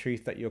 say the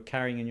truth that you're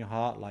carrying in your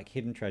heart like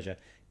hidden treasure.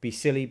 Be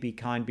silly, be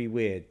kind, be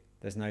weird.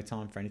 There's no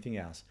time for anything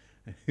else.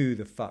 And who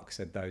the fuck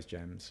said those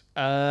gems?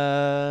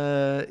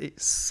 It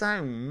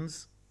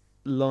sounds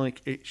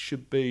like it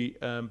should be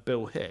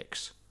Bill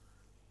Hicks,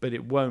 but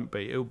it won't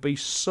be. It'll be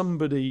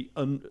someone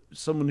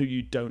who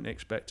you don't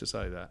expect to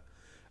say that.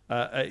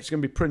 It's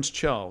going to be Prince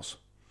Charles.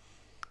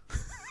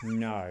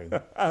 No.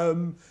 Go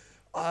on,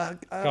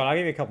 I'll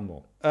give you a couple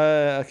more.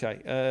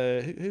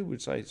 Okay. Who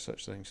would say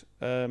such things?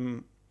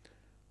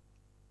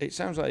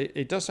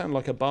 It does sound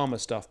like Obama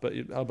stuff, but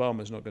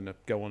Obama's not going to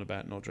go on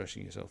about not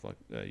dressing yourself like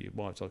your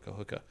wife's like a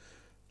hooker.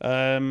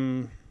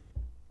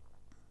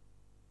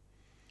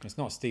 It's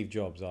not Steve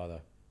Jobs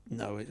either.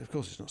 No, of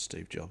course it's not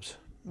Steve Jobs.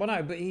 Well,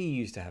 no, but he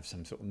used to have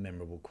some sort of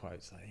memorable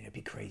quotes like,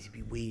 be crazy,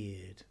 be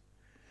weird.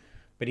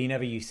 But he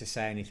never used to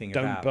say anything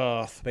about... Don't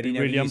bath, be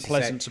really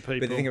unpleasant to people.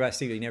 But the thing about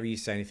Steve, he never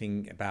used to say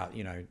anything about,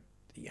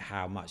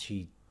 how much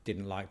he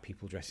didn't like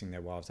people dressing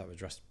their wives that were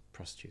dressed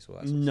prostitutes or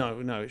that sort of stuff.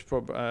 No, it's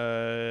probably...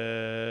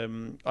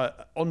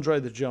 Andre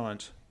the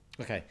Giant.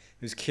 Okay,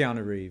 it was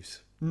Keanu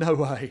Reeves. No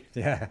way.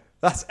 Yeah.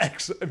 That's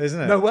excellent.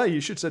 Isn't it? No way,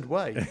 you should have said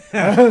way.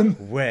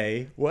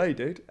 Way,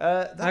 dude.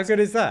 How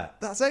good is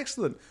that? That's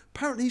excellent.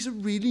 Apparently he's a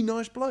really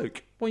nice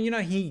bloke. Well,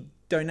 he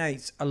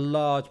donates a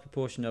large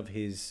proportion of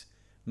his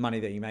money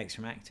that he makes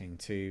from acting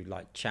to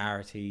like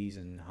charities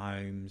and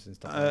homes and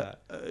stuff like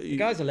that. The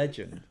guy's a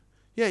legend.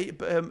 Yeah,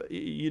 but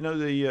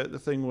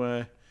the thing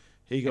where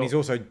he got... And he's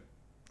also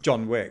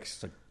John Wick,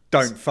 so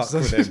don't fuck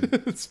with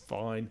him. It's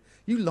fine.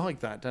 You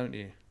like that, don't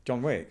you?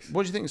 John Wick.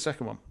 What do you think of the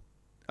second one?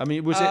 I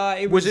mean, was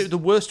it the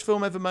worst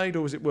film ever made,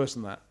 or was it worse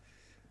than that?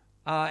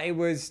 It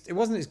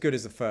wasn't as good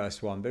as the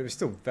first one, but it was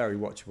still very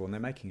watchable, and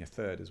they're making a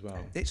third as well.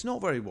 It's not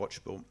very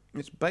watchable.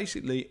 It's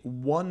basically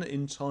one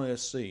entire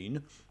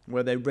scene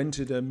where they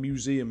rented a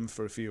museum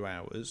for a few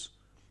hours,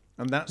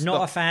 and that's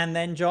not a fan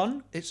then,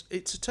 John? It's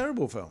a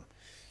terrible film.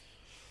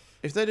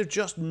 If they'd have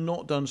just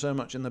not done so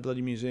much in the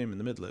bloody museum in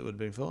the middle, it would have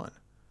been fine.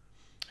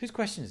 Whose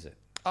question is it?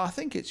 I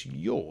think it's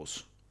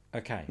yours.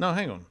 Okay. No,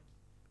 hang on.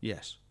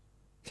 Yes.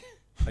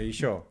 Are you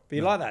sure? But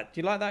you like that?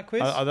 Do you like that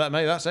quiz?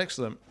 Mate, that's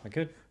excellent.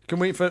 Okay. Can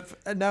we for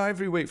now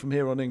every week from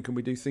here on in? Can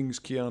we do things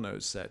Keanu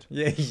has said?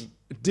 Yeah.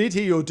 Did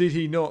he or did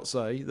he not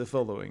say the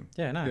following?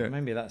 Yeah. No. Yeah.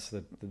 Maybe that's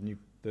the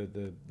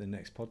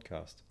next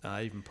podcast.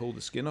 I even pulled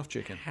the skin off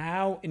chicken.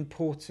 How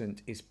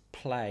important is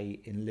play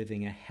in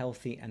living a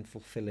healthy and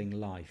fulfilling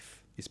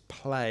life? Is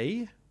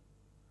play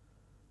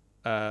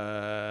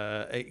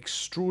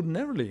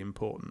extraordinarily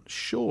important?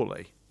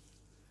 Surely.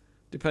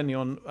 Depending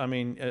on,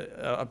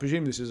 I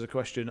presume this is a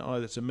question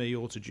either to me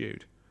or to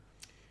Jude.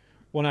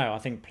 Well, no, I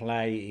think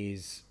play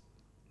is...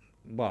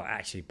 Well,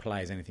 actually,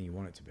 play is anything you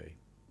want it to be.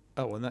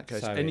 Oh, in that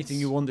case, so anything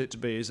you want it to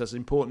be is as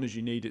important as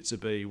you need it to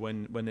be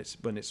when it's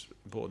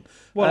important.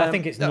 Well, I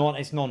think it's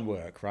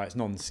non-work, right? It's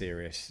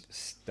non-serious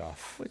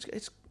stuff.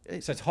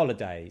 It's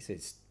holidays,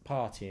 it's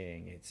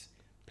partying, it's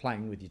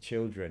playing with your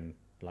children,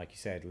 like you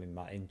said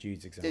in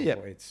Jude's example. Yeah.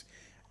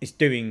 It's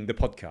doing the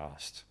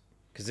podcast.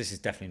 Because this is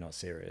definitely not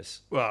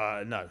serious.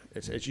 Well, no,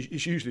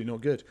 it's usually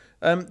not good.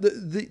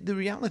 The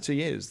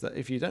reality is that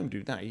if you don't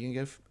do that, you can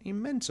go you're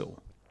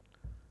mental.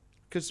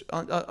 Because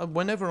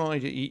whenever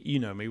you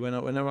know me,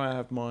 whenever I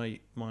have my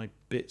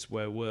bits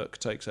where work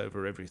takes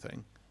over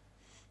everything,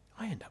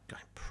 I end up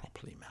going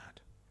properly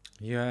mad.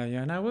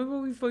 Yeah. No,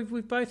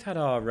 we've both had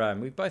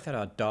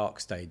our dark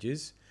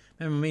stages.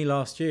 Remember me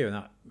last year and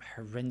that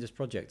horrendous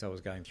project I was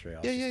going through.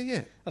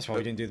 Yeah. That's why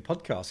we didn't do the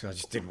podcast. Because I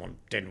just didn't want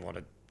to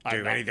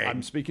do anything.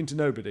 I'm speaking to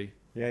nobody.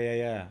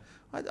 Yeah.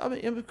 I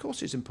mean, of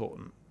course it's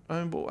important.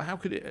 How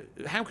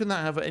can that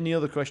have any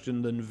other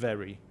question than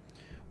very?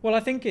 Well, I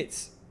think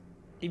it's,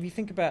 if you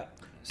think about,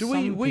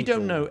 we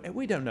don't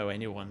know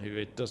anyone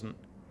who doesn't.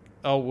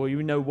 Oh well,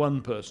 you know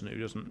one person who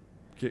doesn't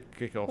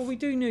kick off. Well, we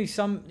do know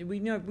some. We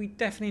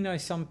definitely know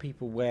some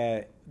people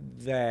where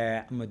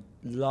their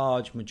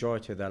large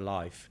majority of their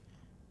life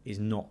is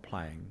not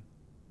playing,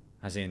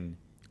 as in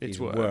it's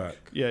work.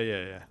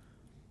 Yeah.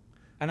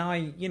 And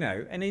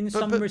and in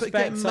some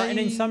respects,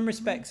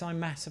 I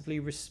massively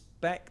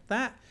respect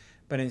that.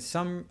 But in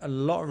a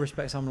lot of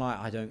respects, I'm like,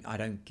 I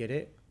don't get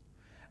it.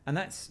 And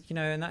that's,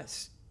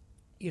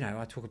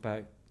 I talk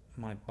about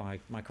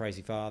my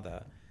crazy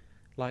father.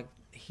 Like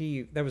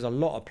there was a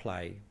lot of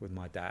play with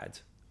my dad,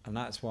 and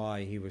that's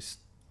why he was.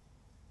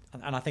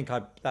 And I think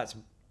that's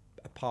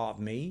a part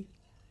of me.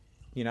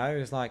 It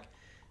was like,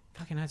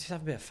 fucking, just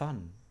have a bit of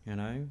fun,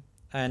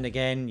 And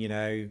again,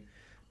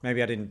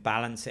 maybe I didn't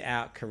balance it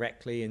out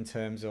correctly in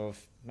terms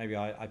of maybe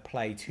I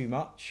play too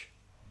much,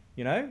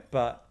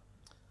 but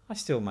I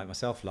still make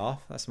myself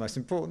laugh. That's the most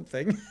important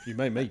thing. You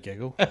made me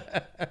giggle.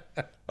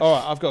 All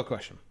right, I've got a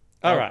question.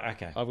 All right,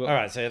 okay. All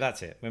right, so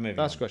that's it. We're moving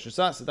on. That's a question.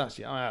 So that's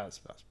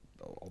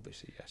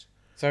obviously yes.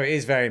 So it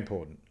is very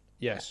important.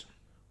 Yes.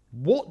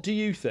 What do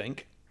you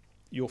think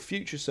your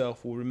future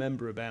self will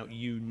remember about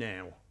you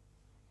now?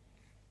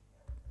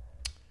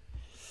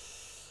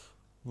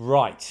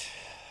 Right.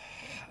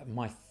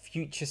 My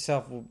future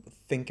self will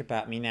think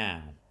about me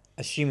now,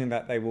 assuming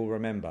that they will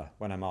remember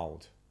when I'm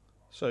old.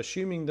 So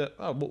assuming that,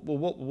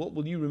 what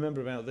will you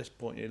remember about this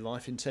point in your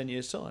life in 10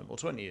 years' time or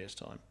 20 years'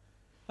 time?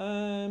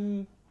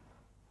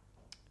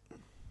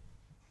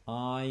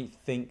 I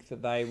think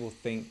that they will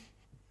think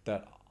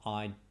that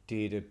I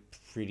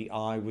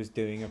was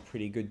doing a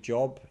pretty good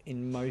job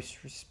in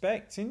most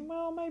respects,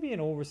 maybe in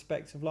all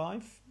respects of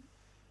life.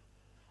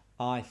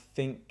 I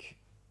think...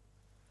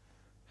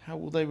 How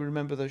will they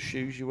remember those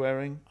shoes you're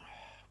wearing?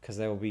 Because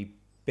there will be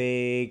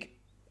big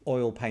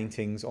oil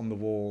paintings on the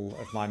wall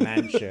of my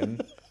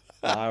mansion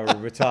that I will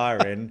retire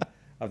in,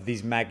 of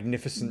these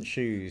magnificent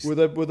shoes. Will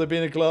they be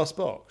in a glass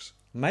box?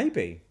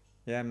 Maybe.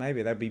 Yeah,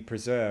 maybe. They'll be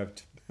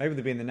preserved. Maybe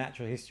they'll be in the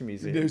Natural History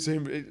Museum. They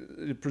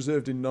seem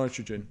preserved in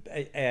nitrogen.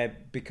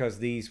 Because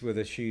these were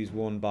the shoes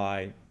worn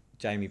by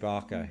Jamie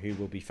Barker, who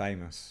will be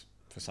famous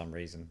for some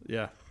reason.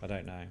 Yeah. I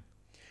don't know.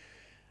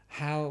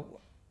 How...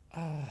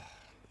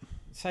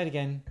 say it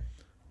again.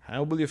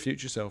 How will your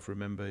future self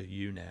remember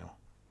you now?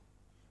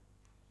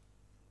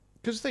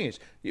 Because the thing is,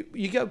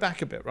 you go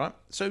back a bit, right?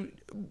 So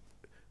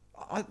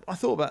I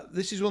thought about,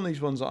 this is one of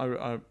these ones that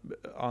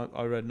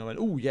I read and I went,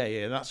 oh,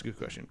 yeah, that's a good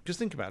question. Because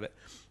think about it.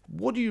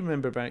 What do you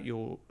remember about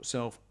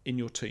yourself in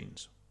your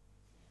teens?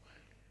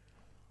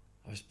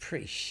 I was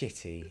pretty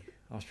shitty.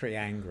 I was pretty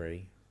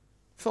angry.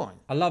 Fine.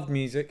 I loved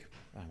music.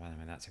 I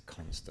mean, that's a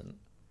constant.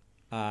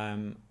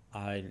 I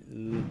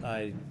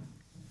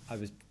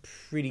was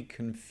pretty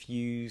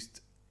confused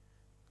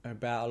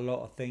about a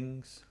lot of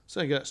things.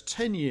 So that's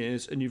 10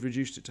 years and you've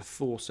reduced it to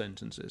 4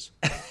 sentences.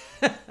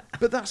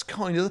 But that's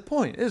kind of the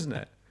point, isn't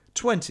it?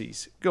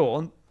 20s. Go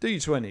on, do your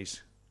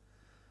 20s.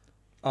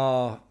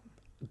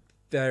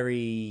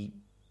 Very,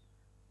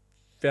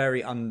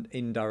 very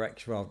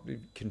indirect. Well,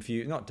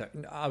 confused.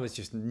 I was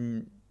just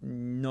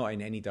not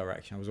in any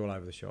direction. I was all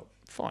over the shop.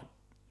 Fine.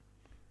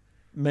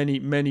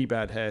 Many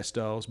bad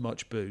hairstyles,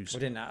 much booze. I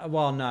didn't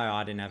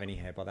have any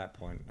hair by that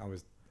point.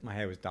 My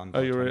hair was done.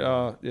 Oh, you're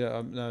right.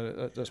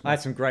 That's. I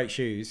had some great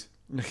shoes.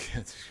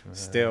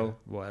 Still,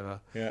 whatever.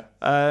 Yeah.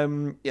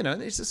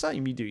 It's the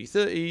same. You do your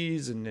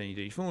 30s and then you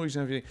do your 40s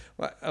and everything.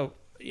 Right.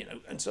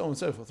 And so on and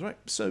so forth. Right.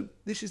 So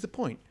this is the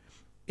point.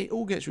 It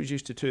all gets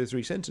reduced to 2 or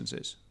 3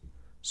 sentences.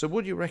 So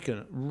what do you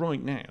reckon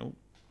right now,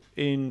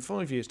 in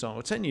 5 years' time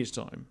or 10 years'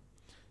 time,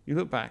 you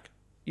look back,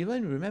 you'll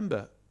only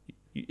remember.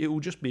 It will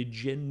just be a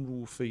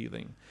general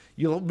feeling.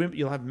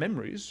 You'll have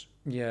memories.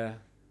 Yeah.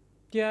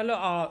 Yeah,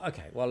 look,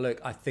 okay. Well, look,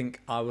 I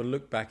think I will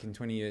look back in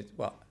 20 years.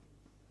 Well,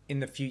 in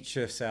the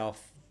future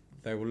self,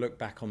 they will look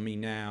back on me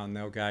now and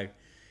they'll go,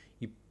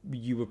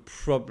 you were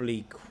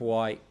probably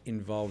quite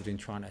involved in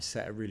trying to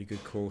set a really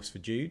good course for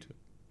Jude.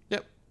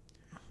 Yep.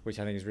 Which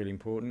I think is really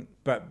important.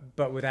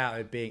 But without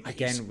it being,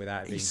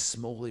 he's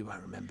small, he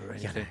won't remember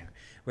anything.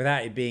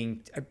 Without it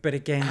being, but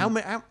again...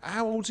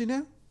 How old's he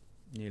now?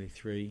 Nearly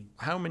 3.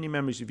 How many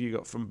memories have you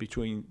got from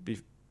between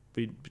 0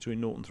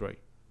 and 3?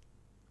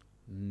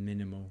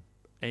 Minimal.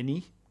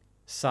 Any?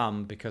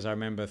 Some, because I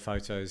remember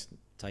photos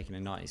taken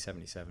in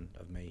 1977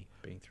 of me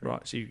being 3.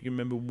 Right, so you can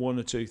remember 1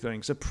 or 2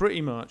 things. So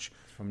pretty much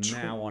from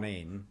now on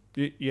in.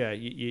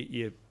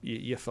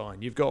 You're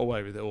fine. You've got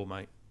away with it all,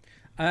 mate.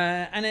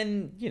 And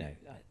then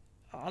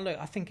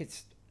I think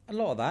it's a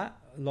lot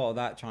of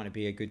that trying to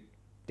be a good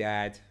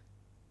dad.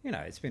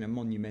 It's been a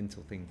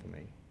monumental thing for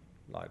me,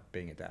 like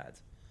being a dad.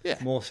 Yeah.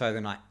 More so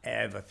than I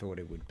ever thought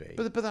it would be.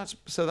 But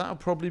that'll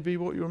probably be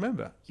what you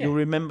remember. Yeah. You'll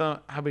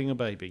remember having a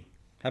baby.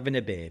 Having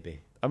a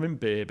baby. Having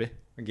baby.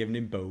 And giving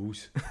him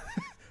balls.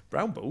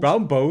 Brown balls?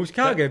 Brown balls.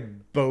 Can't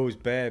give balls,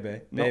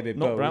 baby. Baby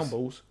balls. Not brown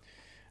balls.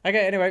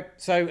 Okay, anyway.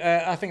 So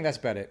I think that's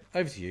about it.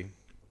 Over to you.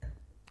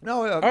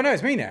 No. Oh, no,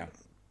 it's me now.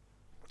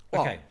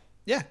 Well, okay.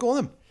 Yeah, go on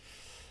then.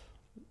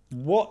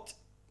 What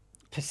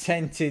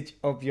percentage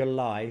of your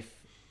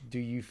life do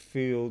you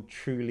feel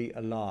truly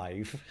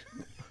alive?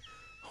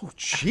 Oh,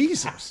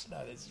 Jesus.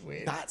 No, that's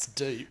weird. That's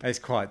deep. It's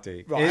quite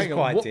deep. Right, It's hang on.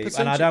 quite What deep, and I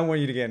percentage- don't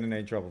want you to get in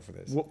any trouble for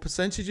this. What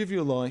percentage of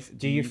your life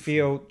Do you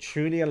feel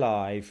truly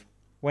alive?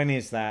 When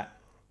is that?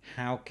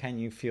 How can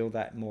you feel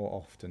that more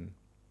often?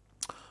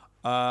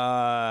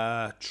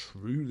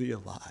 Truly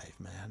alive,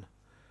 man.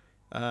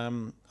 I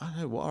don't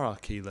know, what are our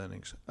key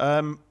learnings?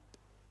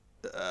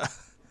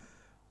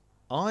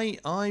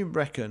 I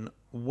reckon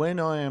when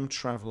I am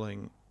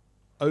travelling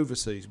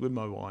overseas with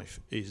my wife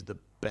is the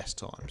best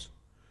times.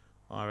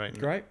 I reckon.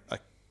 Great.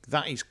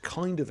 That is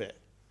kind of it.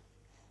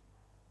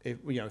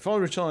 If I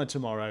retired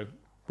tomorrow,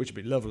 which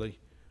would be lovely,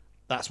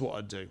 that's what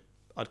I'd do.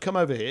 I'd come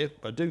over here,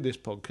 I'd do this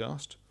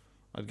podcast,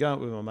 I'd go out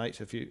with my mates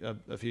a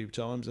few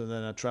times, and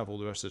then I'd travel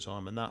the rest of the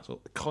time, and that's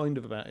kind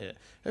of about it.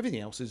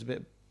 Everything else is a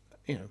bit,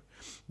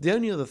 The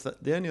only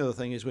other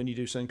thing is when you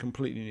do something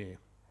completely new.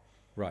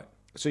 Right.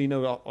 So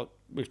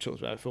we've talked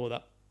about it before,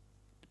 that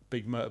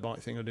big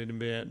motorbike thing I did in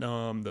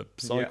Vietnam, the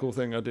cycle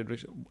thing I did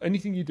recently.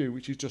 Anything you do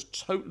which is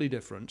just totally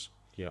different.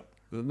 Yeah.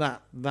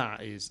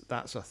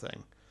 That's a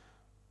thing.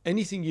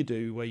 Anything you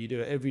do where you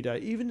do it every day,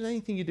 even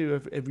anything you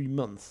do every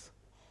month.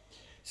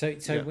 So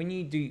when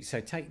you do,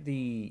 take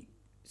the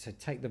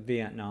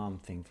Vietnam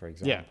thing for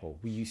example.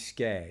 Were you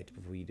scared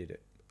before you did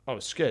it? I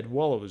was scared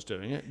while I was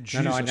doing it.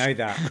 No, I know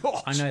that.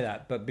 God. I know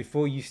that. But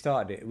before you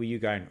started it, were you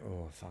going,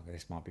 "Oh fuck,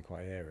 this might be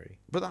quite airy"?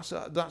 But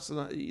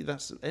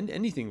that's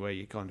anything where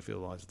you kind of feel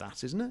like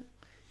that, isn't it?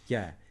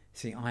 Yeah.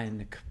 See, I am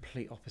the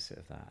complete opposite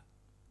of that.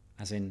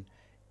 As in,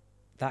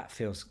 that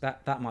feels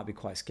that might be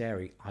quite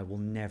scary. I will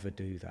never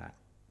do that.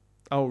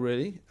 Oh,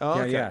 really? Oh,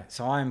 yeah, okay. yeah.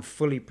 So I am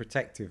fully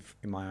protective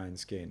in my own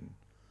skin,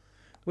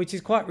 which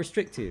is quite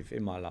restrictive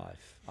in my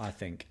life, I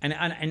think. And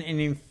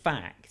in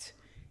fact,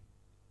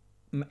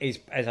 is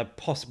as a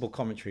possible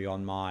commentary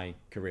on my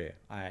career,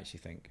 I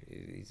actually think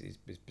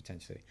is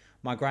potentially.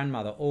 My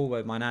grandmother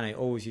my nanny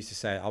always used to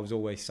say I was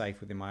always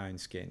safe within my own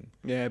skin.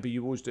 Yeah, but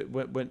you always do.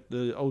 When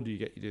the older you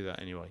get, you do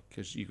that anyway,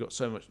 because you've got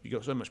so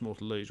much more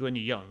to lose. When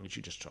you're young, you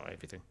should just try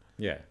everything.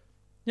 Yeah.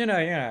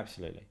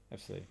 Absolutely.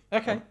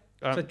 Okay.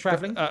 So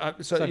traveling.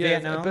 So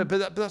Vietnam.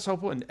 But that's the whole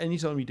point.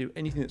 Anytime you do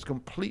anything that's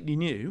completely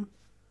new,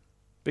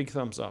 big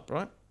thumbs up,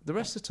 right? The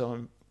rest of the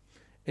time,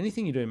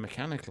 anything you're doing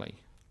mechanically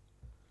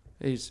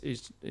is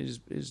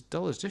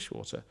dull as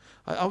dishwater.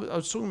 I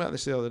was talking about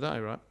this the other day,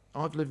 right?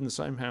 I've lived in the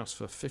same house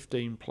for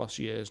 15 plus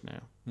years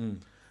now,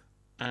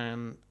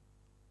 and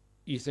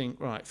you think,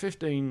 right,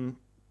 15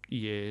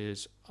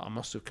 years, I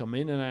must have come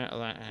in and out of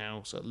that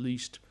house at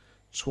least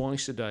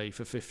twice a day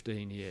for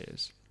 15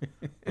 years,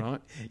 right?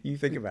 You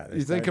think about this.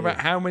 You think about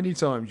how many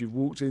times you've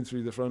walked in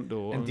through the front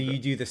door. And do you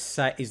do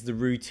is the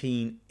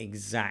routine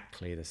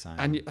exactly the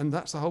same? And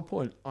that's the whole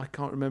point. I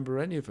can't remember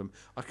any of them.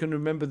 I can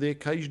remember the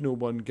occasional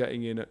one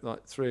getting in at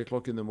like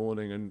 3:00 in the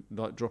morning and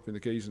like dropping the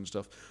keys and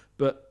stuff.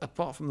 But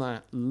apart from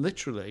that,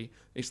 literally,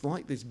 it's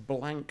like this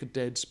blank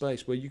dead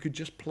space where you could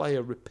just play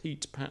a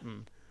repeat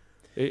pattern.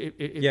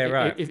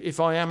 Right. If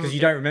I am, because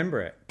you don't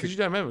remember it. Because you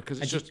don't remember. Because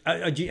it's just.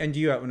 No,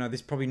 this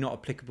is probably not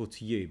applicable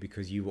to you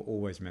because you will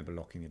always remember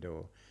locking the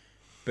door.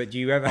 But do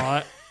you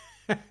ever?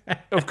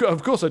 Of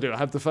course I do. I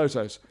have the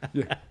photos.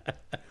 Yeah.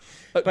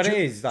 But it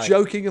is like...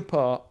 Joking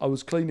apart, I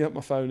was cleaning up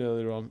my phone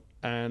earlier on,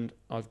 and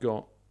I've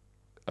got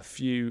a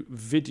few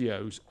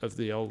videos of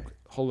the old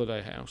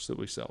holiday house that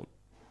we sold.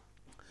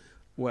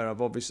 Where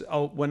I've obviously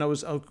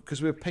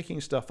because we were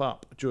picking stuff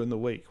up during the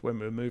week when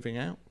we were moving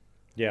out.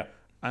 Yeah.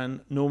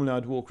 And normally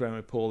I'd walk around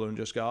with Paula and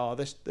just go,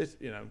 this,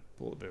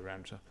 Paula a bit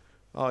around to,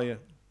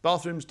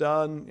 bathroom's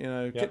done,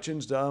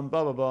 kitchen's done,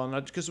 blah, blah, blah.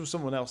 And because there was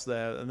someone else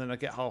there, and then I'd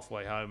get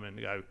halfway home and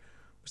go,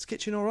 was the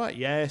kitchen all right?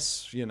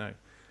 Yes, Yeah.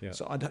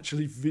 So I'd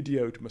actually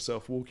videoed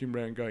myself walking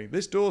around going,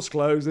 this door's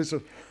closed.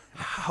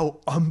 How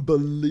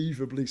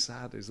unbelievably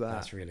sad is that?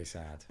 That's really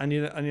sad. And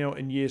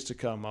in years to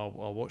come,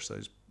 I'll watch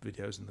those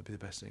videos and they'll be the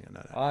best thing I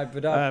know. I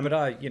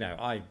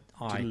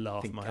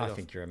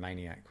think you're a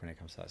maniac when it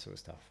comes to that sort of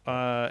stuff.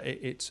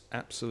 It's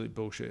absolute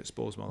bullshit. It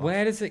spoils my life.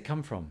 Where does it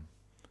come from?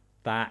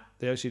 The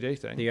OCD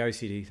thing. The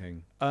OCD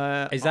thing.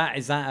 Is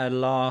that a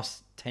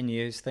last 10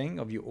 years thing?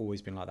 Or have you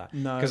always been like that?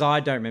 No. Because I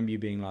don't remember you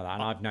being like that,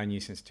 and I've known you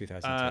since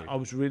 2002. I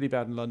was really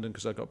bad in London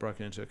because I got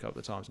broken into a couple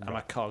of times, and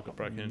my car got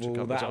broken into a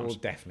couple of times. That will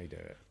definitely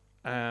do it.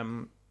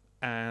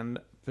 And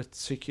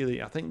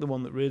particularly, I think the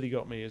one that really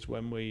got me is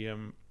when we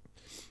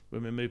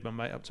moved my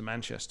mate up to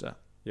Manchester.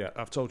 Yeah,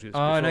 I've told you this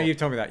before. Oh, no, you've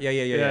told me that. Yeah.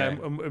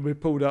 And we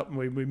pulled up and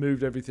we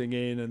moved everything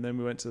in, and then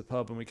we went to the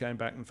pub and we came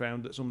back and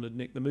found that someone had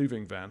nicked the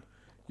moving van.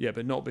 Yeah,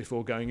 but not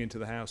before going into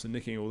the house and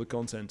nicking all the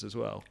content as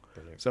well.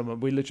 Brilliant. So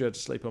we literally had to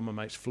sleep on my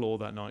mate's floor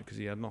that night because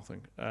he had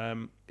nothing.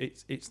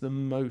 It's the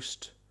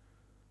most,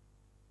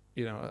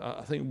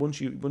 I think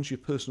once your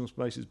personal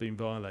space has been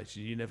violated,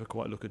 you never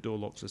quite look at door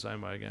locks the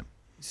same way again.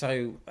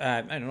 So,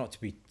 and not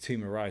to be too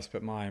morose,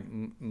 but my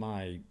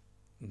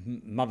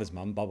mother's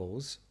mum,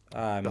 Bubbles.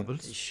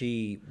 Bubbles.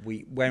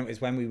 When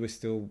we were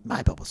still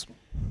my Bubbles.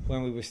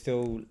 When we were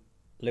still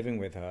living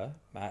with her,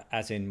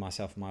 as in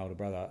myself and my older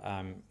brother,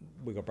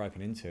 we got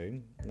broken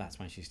into. And that's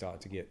when she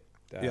started to get,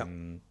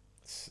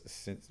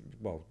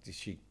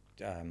 she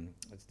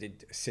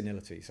did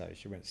senility, so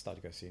she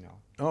started to go senile.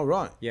 Oh,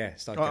 right. Yeah,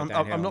 started to go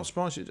downhill. I'm not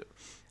surprised you did.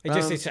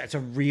 It's a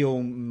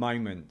real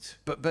moment.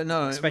 But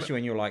no, especially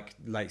when you're like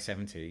late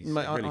 70s.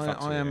 Mate, it really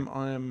fucks with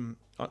you.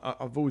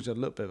 I've always had a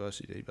little bit of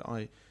OCD, but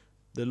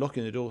the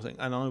locking the door thing,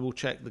 and I will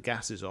check the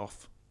gases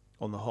off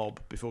on the hob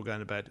before going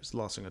to bed. It's the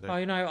last thing I do. Oh,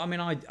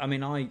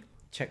 I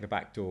check the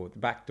back door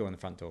and the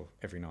front door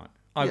every night.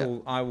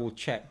 I will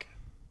check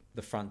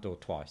the front door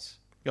twice.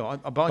 Yeah,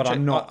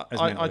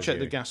 I check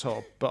the gas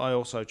hob, but I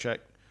also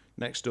check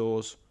next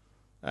doors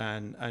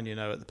and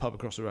at the pub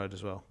across the road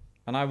as well.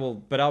 And I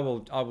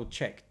will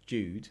check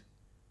Jude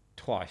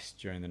twice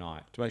during the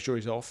night to make sure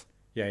he's off.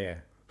 Yeah.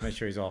 Make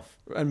sure he's off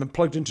and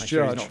plugged into make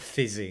charge. Sure he's not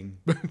fizzing.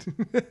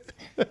 But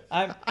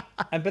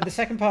the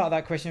second part of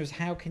that question was,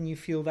 how can you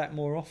feel that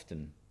more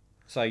often?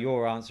 So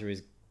your answer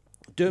is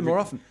do it more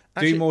often.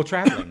 Actually, do more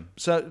travelling.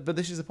 But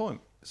this is the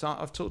point. So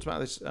I've talked about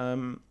this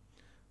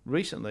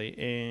recently.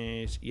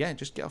 Is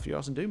just get off your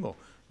ass and do more.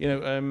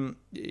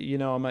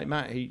 Our mate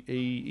Matt.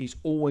 He's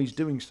always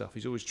doing stuff.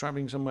 He's always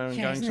travelling somewhere and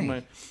going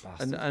somewhere.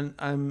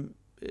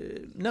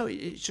 No,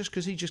 it's just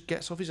because he just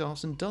gets off his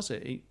ass and does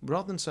it.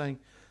 Rather than saying,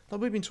 like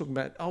we've been talking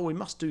about, we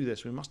must do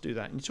this, we must do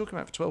that, and you're talking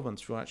about it for 12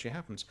 months before it actually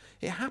happens.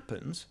 It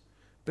happens,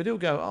 but he'll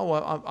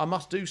go, I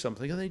must do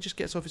something, and then he just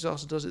gets off his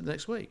ass and does it the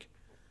next week.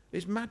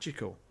 It's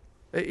magical.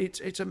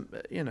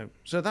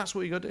 So that's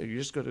what you got to do. You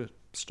just got to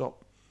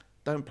stop.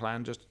 Don't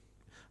plan.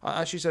 I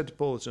actually said to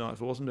Paula tonight,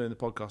 if I wasn't doing the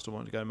podcast, I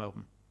wanted to go to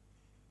Melbourne.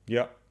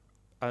 Yeah.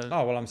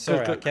 I'm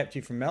sorry, I kept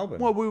you from Melbourne.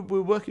 Well, we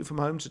were working from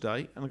home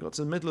today, and I got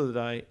to the middle of the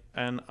day,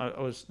 and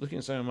I was looking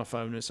at something on my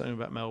phone, and it's something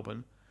about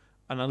Melbourne,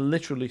 and I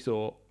literally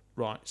thought,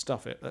 right,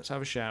 stuff it. Let's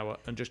have a shower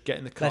and just get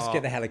in the car. Let's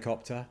get the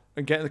helicopter.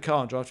 And get in the car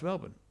and drive to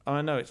Melbourne.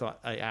 I know it's like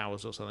 8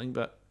 hours or something,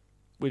 but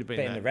we'd have been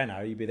there. In the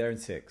Renault, you'd be there in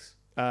 6.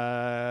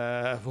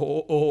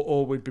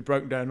 Or we'd be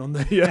broken down on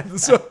the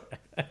so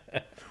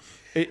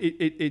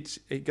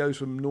it goes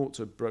from naught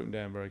to broken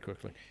down very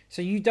quickly.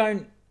 So you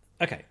don't.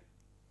 Okay.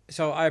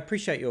 So I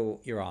appreciate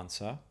your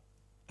answer.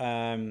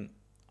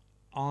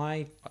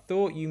 I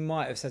thought you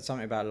might have said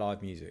something about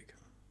live music.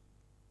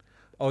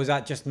 Or is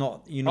that just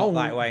not... You're not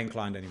that way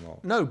inclined anymore?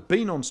 No,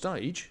 being on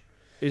stage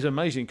is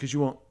amazing because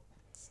you are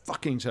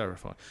fucking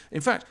terrified.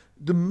 In fact,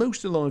 the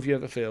most alive you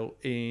ever feel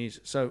is...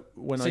 So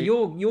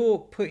you're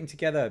putting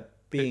together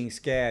being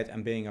scared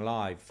and being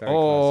alive very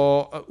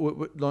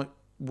closely. Like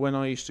when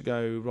I used to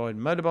go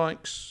riding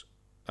motorbikes...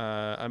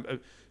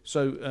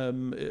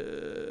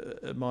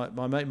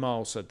 my mate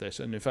Miles said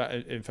this, and in fact,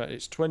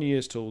 it's 20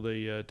 years till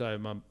the day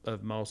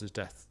of Miles'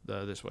 death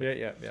this week.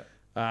 Yeah.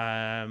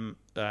 So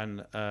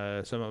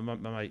my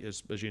mate,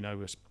 as you know,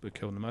 was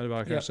killed in a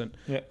motorbike accident.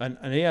 Yeah.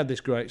 And he had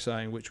this great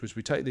saying, which was,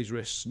 "We take these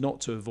risks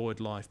not to avoid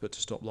life, but to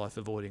stop life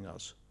avoiding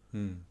us."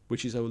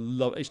 Which is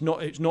it's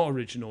not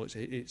original.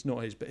 It's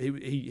not his, but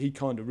he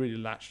kind of really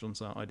latched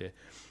onto that idea,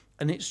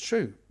 and it's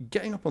true.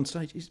 Getting up on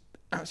stage is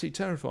absolutely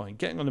terrifying.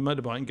 Getting on a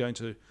motorbike and going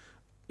to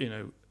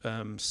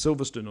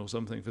Silverstone or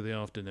something for the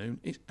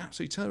afternoon, it's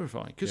absolutely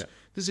terrifying because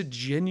there's a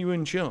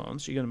genuine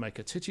chance you're going to make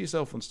a tit of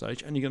yourself on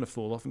stage and you're going to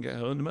fall off and get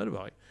hurt on the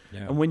motorbike.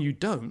 Yeah. And when you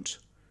don't,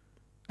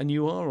 and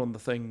you are on the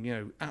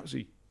thing,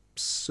 absolutely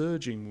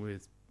surging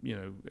with,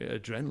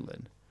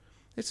 adrenaline.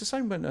 It's the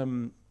same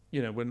when,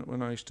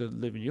 when I used to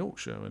live in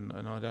Yorkshire and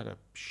I'd had a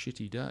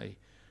shitty day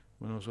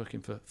when I was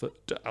working for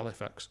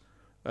Halifax.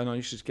 And I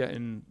used to get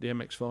in the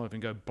MX-5 and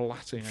go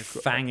blatting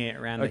fang it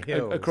around the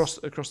hills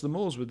across the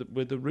moors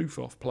with the roof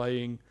off,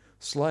 playing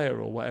Slayer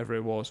or whatever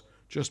it was.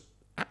 Just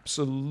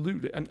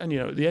absolutely, and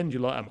at the end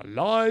you're like, I'm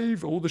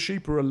alive. All the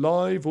sheep are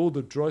alive. All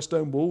the dry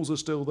stone walls are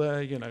still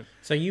there.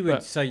 So you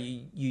would. So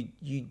you.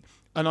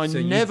 And I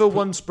never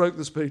once broke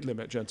the speed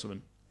limit,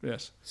 gentlemen.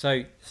 Yes.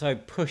 So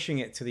pushing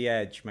it to the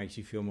edge makes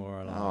you feel more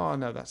alive. Oh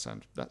no, it does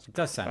sound a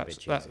bit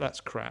cheesy. That's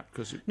crap.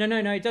 No,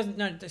 it doesn't.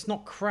 No, it's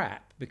not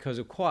crap because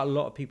quite a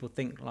lot of people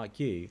think like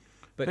you.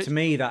 But to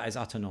me, that is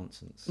utter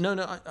nonsense.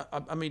 No.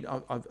 I mean,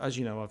 I've as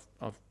you know,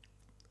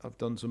 I've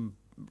done some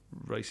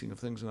racing of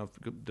things and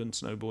I've done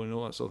snowboarding and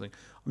all that sort of thing.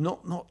 I'm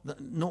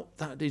not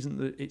that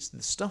isn't. It's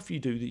the stuff you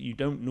do that you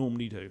don't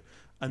normally do.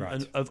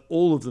 And of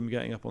all of them,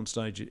 getting up on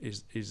stage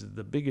is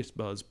the biggest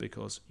buzz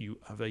because you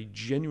have a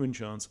genuine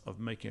chance of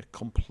making a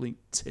complete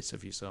tit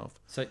of yourself.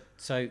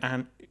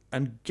 And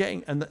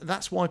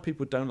that's why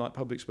people don't like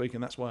public speaking.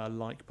 That's why I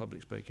like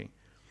public speaking.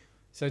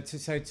 So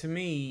to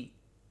me,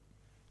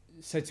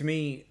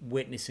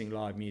 witnessing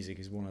live music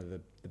is one of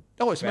the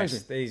it's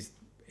best, amazing.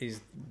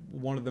 Is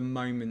one of the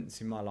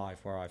moments in my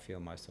life where I feel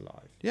most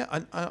alive.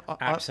 Yeah,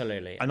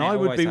 absolutely. And I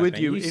would be with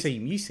you.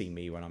 You see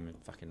me when I'm in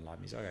fucking live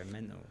music. I go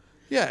mental.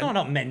 Yeah,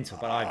 not mental,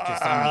 but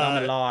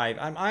I'm alive.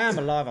 I am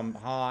alive. I'm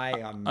high.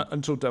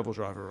 Until Devil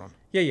Driver on.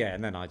 Yeah,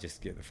 and then I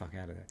just get the fuck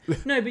out of there.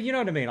 No, but you know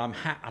what I mean. I'm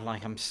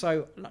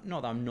so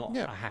not that I'm not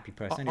a happy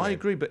person. Anyway. I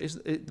agree, but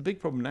the big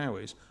problem now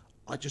is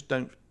I just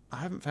don't. I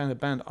haven't found a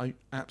band I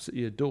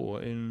absolutely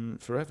adore in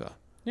forever.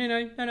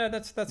 No,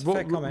 that's a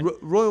fair comment.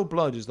 Royal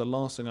Blood is the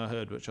last thing I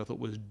heard, which I thought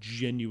was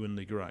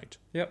genuinely great.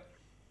 Yep.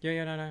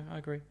 Yeah, no, I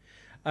agree.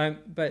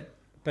 But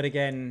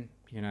again,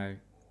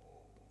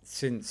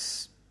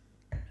 since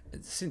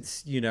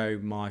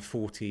my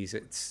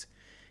 40s,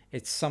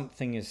 it's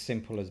something as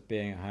simple as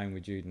being at home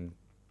with Jude and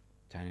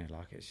Daniel.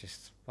 Like, it's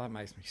just, that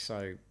makes me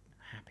so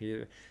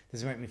happy.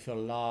 Does it make me feel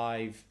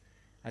alive?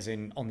 As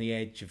in, on the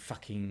edge of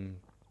fucking...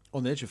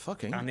 On the edge of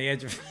fucking? On the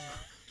edge of...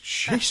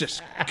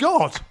 Jesus,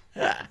 God!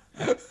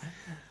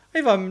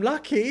 If I'm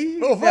lucky.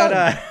 Oh,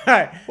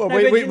 fine. Well,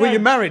 you're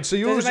married, so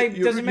you're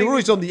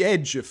always on the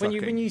edge of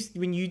fucking.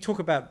 When you talk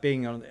about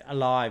being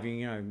alive,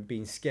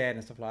 being scared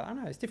and stuff like that, I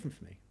know it's different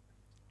for me.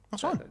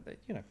 That's fine.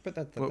 But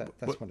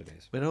that's what it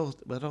is.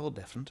 We're all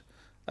different.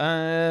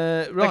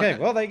 Right. Okay,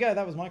 well, there you go.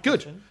 That was my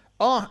question. Good.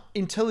 Are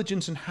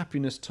intelligence and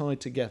happiness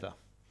tied together?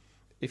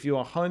 If you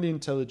are highly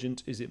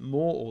intelligent, is it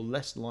more or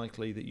less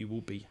likely that you will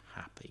be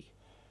happy?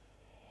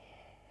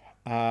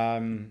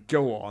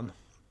 Go on.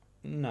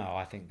 No,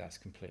 I think that's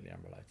completely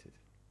unrelated.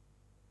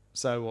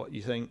 So what,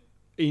 you think,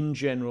 in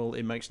general,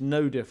 it makes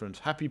no difference?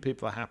 Happy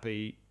people are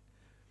happy.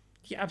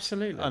 Yeah,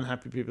 absolutely.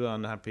 Unhappy people are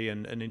unhappy,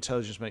 and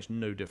intelligence makes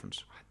no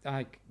difference.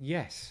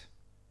 Yes.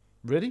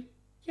 Really?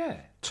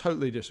 Yeah.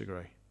 Totally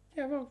disagree.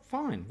 Yeah, well,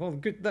 fine. Well,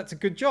 good. That's a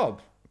good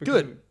job.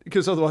 Good,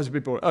 because otherwise it'd be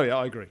boring. Oh, yeah,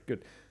 I agree.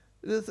 Good.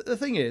 The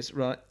thing is,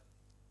 right...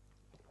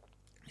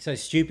 So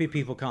stupid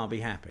people can't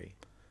be happy?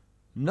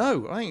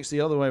 No, I think it's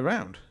the other way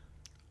around.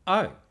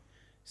 Oh.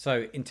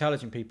 So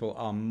intelligent people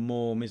are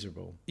more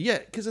miserable? Yeah,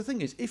 because the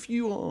thing is, if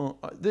you are...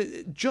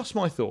 just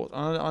my thought,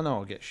 I know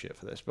I'll get shit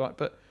for this,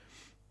 but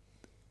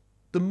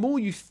the more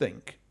you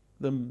think,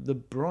 the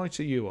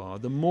brighter you are,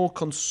 the more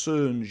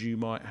concerns you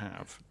might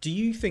have. Do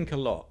you think a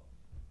lot?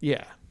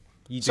 Yeah.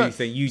 You do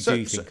think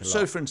a lot.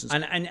 So, for instance...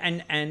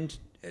 And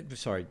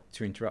sorry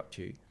to interrupt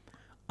you.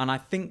 And I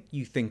think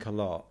you think a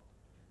lot.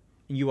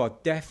 You are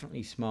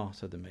definitely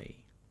smarter than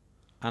me.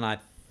 And I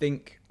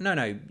think...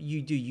 No,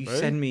 you do. You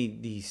send me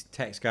these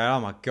texts going,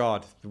 oh my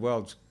God, the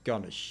world's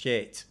gone to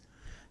shit.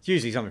 It's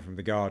usually something from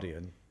The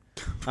Guardian.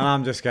 And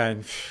I'm just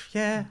going,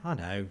 yeah, I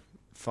know.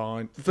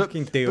 Fine.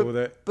 Fucking deal with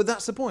it. But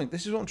that's the point.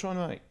 This is what I'm trying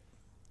to make.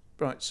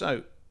 Right,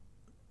 so,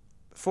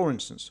 for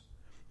instance,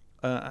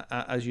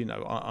 as you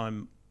know,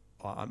 I'm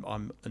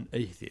an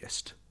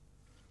atheist,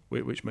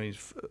 which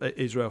means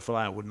Israel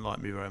Folau wouldn't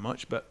like me very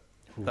much, but...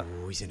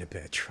 he's in a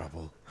bit of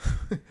trouble.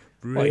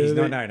 Really? Well, he's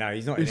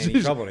not in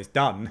any trouble. It's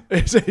done.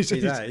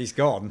 He's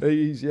gone.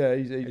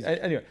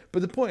 Anyway,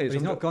 but the point is... But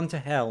he's not gone to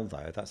hell,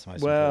 though. That's the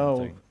most important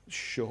thing. Well,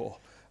 sure.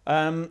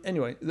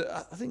 Anyway,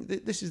 I think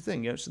this is the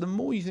thing. So the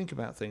more you think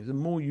about things, the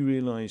more you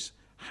realise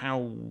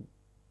how,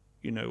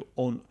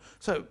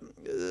 So,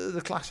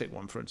 the classic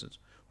one, for instance,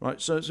 right?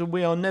 So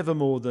we are never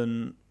more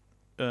than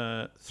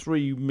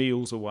 3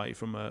 meals away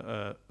from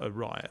a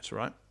riot,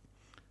 right?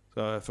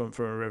 From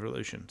a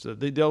revolution. So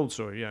the old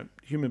story,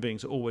 human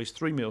beings are always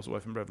 3 meals away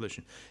from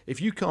revolution.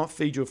 If you can't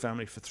feed your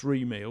family for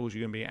 3 meals,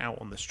 you're going to be out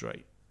on the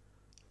street,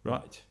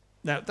 right?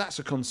 Now that's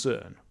a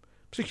concern,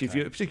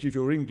 particularly if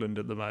you're England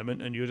at the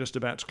moment and you're just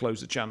about to close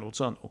the Channel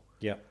Tunnel.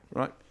 Yeah.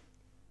 Right.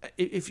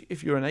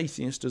 If you're an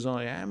atheist, as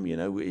I am,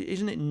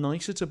 isn't it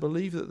nicer to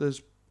believe that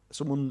there's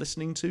someone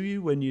listening to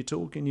you when you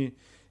talk in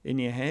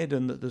your head,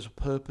 and that there's a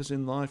purpose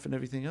in life and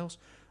everything else?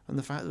 And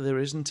the fact that there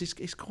isn't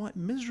is quite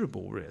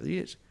miserable, really.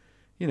 It's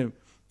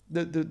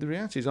the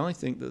reality is, I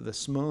think that the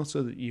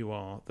smarter that you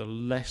are, the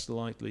less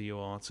likely you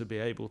are to be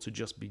able to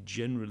just be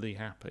generally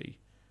happy.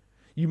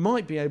 You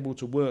might be able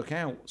to work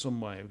out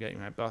some way of getting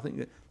happy, but I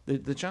think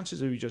that the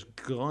chances of you just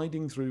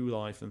gliding through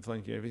life and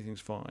thinking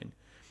everything's fine,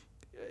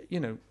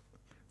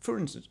 for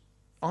instance,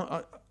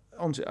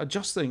 honestly, I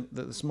just think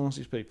that the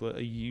smartest people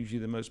are usually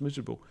the most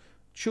miserable.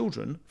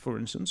 Children, for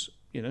instance,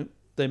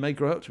 they may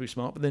grow up to be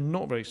smart, but they're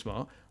not very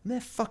smart, and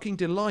they're fucking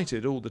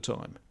delighted all the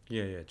time.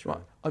 Yeah, true.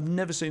 Right. I've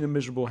never seen a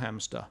miserable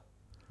hamster.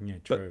 Yeah,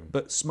 true.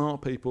 But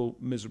smart people,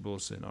 miserable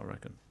as sin, I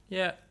reckon.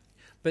 Yeah,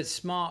 but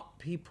smart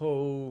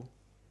people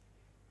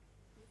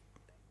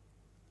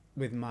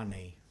with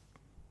money.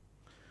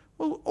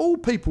 Well, all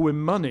people with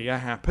money are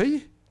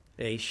happy.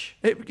 Ish.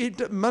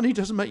 Money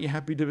doesn't make you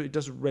happy, it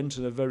does rent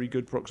a very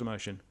good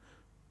approximation.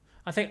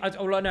 I think, I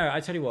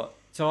tell you what.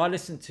 So I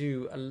listened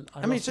to...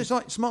 it's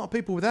like smart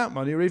people without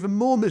money are even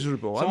more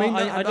miserable. So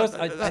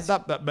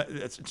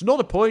it's not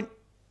a point.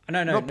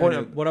 No.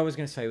 What I was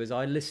going to say was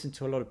I listened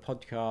to a lot of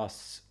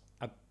podcasts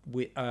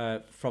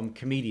from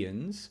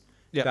comedians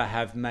that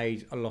have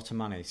made a lot of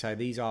money. So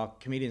these are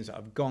comedians that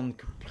have gone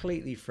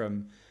completely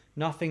from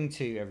nothing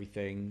to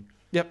everything.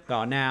 Yep. That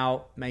are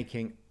now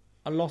making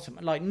a lot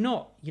of...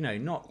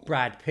 not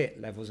Brad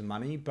Pitt levels of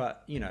money,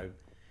 but,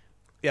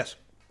 Yes.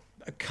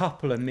 a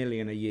couple of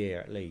million a year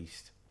at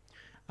least.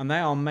 And they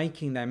are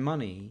making their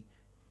money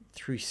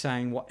through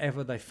saying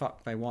whatever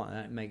they want, and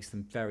that makes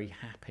them very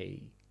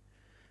happy.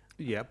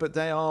 Yeah, but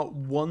they are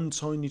one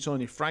tiny,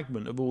 tiny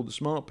fragment of all the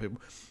smart people.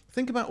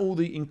 Think about all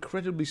the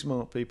incredibly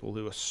smart people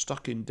who are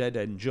stuck in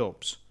dead-end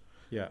jobs.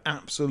 Yeah.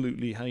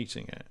 Absolutely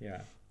hating it.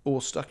 Yeah.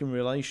 or stuck in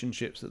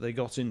relationships that they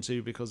got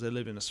into because they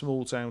live in a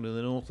small town in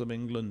the north of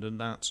England, and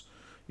that's,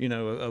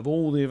 of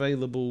all the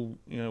available,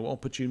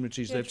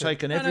 opportunities, they've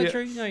taken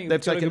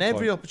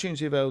every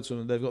opportunity available to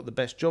them. They've got the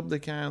best job they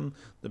can,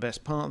 the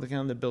best partner they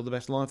can, they build the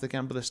best life they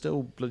can, but they're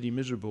still bloody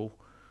miserable.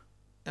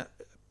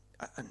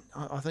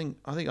 I think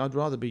I'd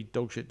rather be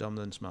dog shit dumb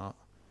than smart.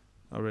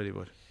 I really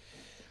would.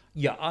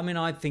 Yeah, I mean,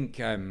 I think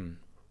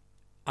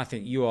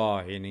you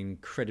are an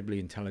incredibly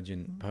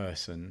intelligent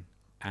person,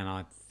 and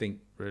I think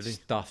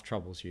stuff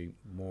troubles you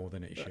more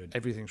than it should.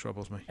 Everything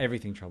troubles me.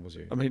 Everything troubles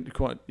you. I mean,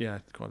 quite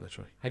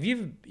literally. Have you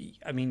ever?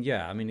 I mean,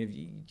 yeah. I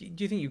mean, do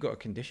you think you've got a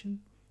condition?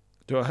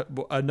 Do I?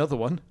 Another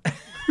one?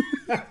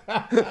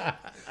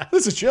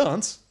 There's a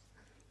chance.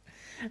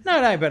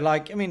 No, but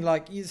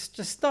it's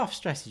just stuff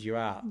stresses you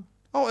out.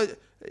 Oh,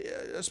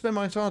 I spend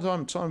my entire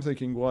time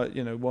thinking, why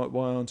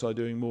aren't I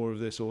doing more of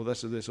this or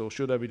less of this, or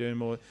should I be doing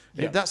more?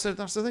 Yeah. That's the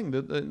thing.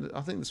 That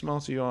I think the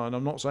smarter you are, and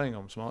I'm not saying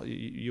I'm smart.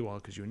 You are,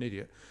 because you're an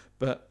idiot.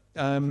 But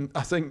I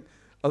think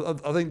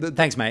that.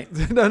 Thanks, mate.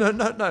 No,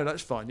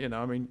 that's fine.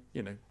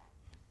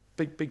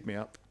 Big me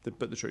up,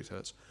 but the truth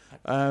hurts.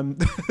 But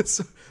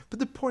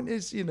the point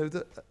is,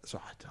 that.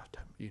 Sorry, I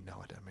don't mean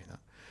that.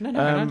 No,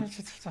 I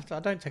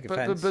don't take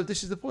offence. But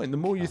this is the point. The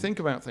more you think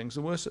about things,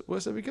 the worse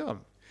they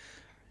become.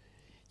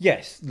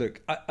 Yes,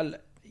 look, I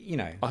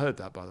heard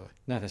that, by the way.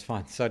 No, that's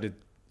fine. So did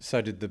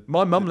the.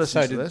 My mum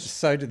listens to this.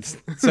 So did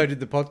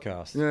the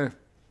podcast. Yeah.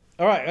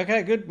 All right.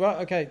 Okay. Good. Well.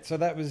 Okay. So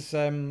that was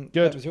good.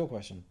 That was your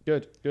question.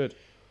 Good.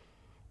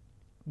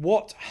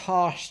 What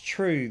harsh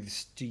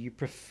truths do you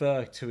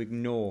prefer to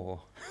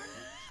ignore?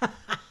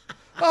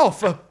 Oh,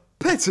 for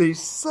pity's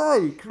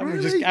sake!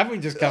 Really? Haven't we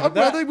just covered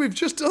that? I think we've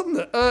just done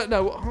that.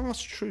 No. What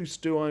harsh truths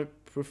do I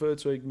prefer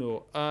to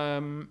ignore?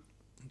 I'm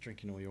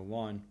drinking all your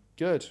wine.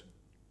 Good.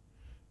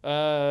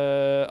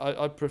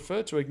 I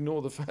prefer to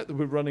ignore the fact that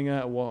we're running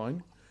out of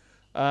wine.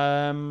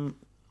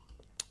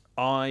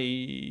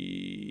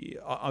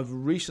 I've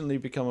recently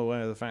become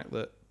aware of the fact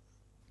that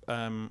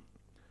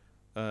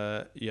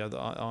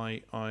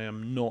that I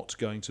am not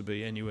going to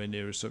be anywhere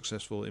near as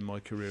successful in my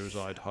career as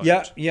I'd hoped.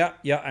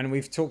 Yeah, and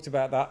we've talked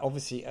about that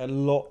obviously a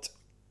lot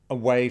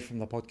away from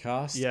the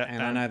podcast. Yeah,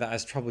 and I know that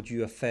has troubled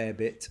you a fair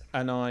bit.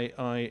 And I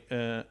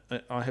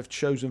have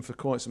chosen for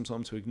quite some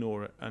time to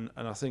ignore it, and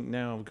I think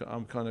now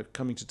I'm kind of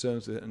coming to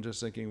terms with it and just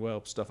thinking,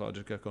 well, stuff I'll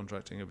just go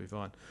contracting, it'll be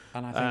fine.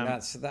 And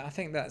I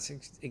think that's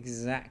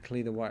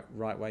exactly the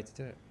right way to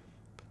do it.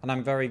 And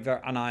I'm very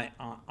and I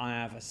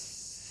have a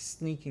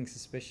sneaking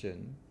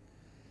suspicion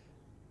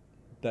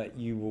that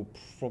you will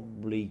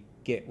probably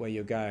get where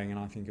you're going, and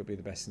I think it'll be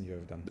the best thing you've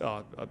ever done.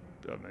 I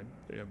mean,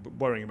 but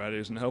worrying about it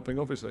isn't helping,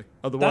 obviously.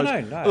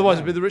 Otherwise,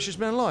 I'd be the richest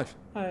man alive.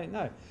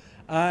 No.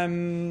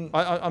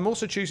 I'm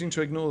also choosing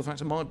to ignore the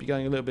fact I might be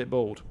going a little bit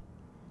bald.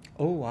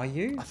 Oh, are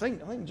you? I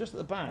think just at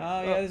the back.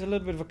 Oh, yeah, there's a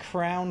little bit of a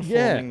crown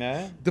forming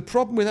there. The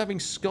problem with having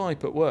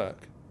Skype at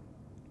work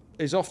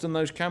is often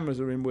those cameras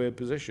are in weird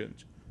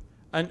positions.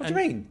 What do you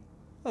mean?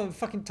 Oh, the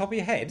fucking top of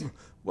your head?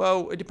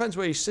 Well, it depends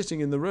where you're sitting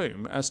in the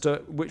room as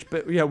to which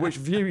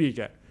view you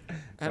get.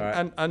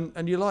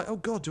 And you're like, oh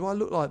God, do I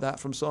look like that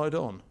from side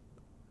on?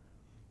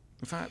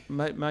 In fact,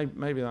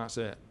 maybe that's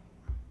it.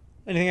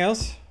 Anything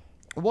else?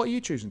 What are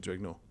you choosing to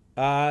ignore?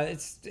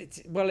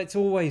 It's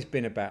always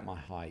been about my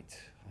height.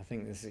 I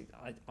think this is.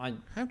 I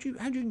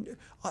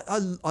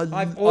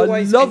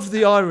love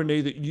the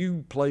irony that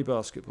you play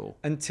basketball.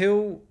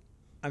 Until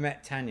I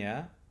met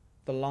Tanya,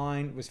 the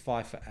line was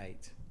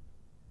 5'8".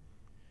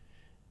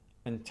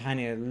 And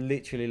Tanya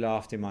literally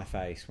laughed in my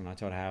face when I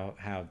told her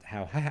how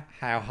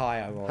high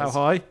I was. How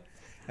high?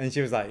 And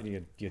she was like,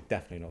 "You're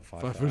definitely not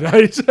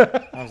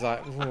 5'8". I was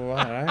like, well,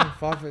 I don't know,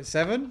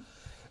 5'7".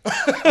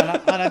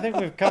 and I think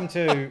we've come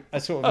to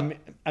a sort of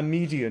a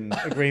median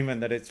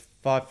agreement that it's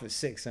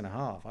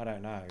 5'6.5". I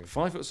don't know.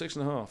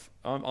 5'6.5".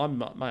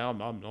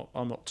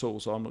 I'm not tall,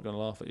 so I'm not going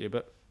to laugh at you.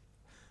 But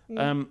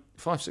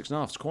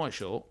 5'6.5" is quite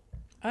short.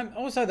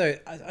 Also, though,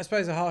 I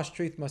suppose a harsh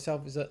truth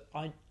myself is that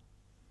I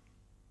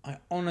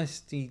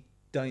honestly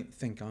don't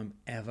think I'm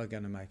ever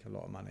going to make a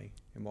lot of money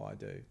in what I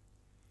do.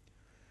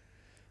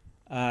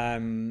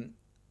 And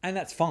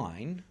that's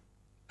fine.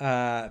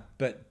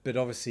 But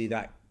obviously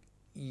that,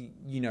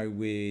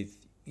 with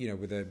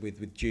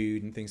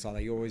Jude and things like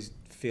that, you always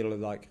feel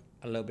like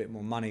a little bit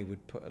more money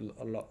would put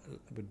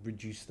would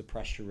reduce the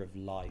pressure of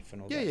life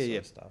and all that sort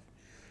of stuff.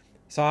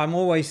 So I'm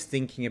always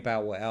thinking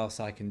about what else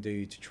I can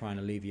do to try and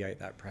alleviate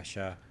that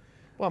pressure.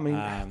 Well, I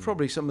mean,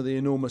 probably some of the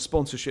enormous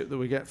sponsorship that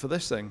we get for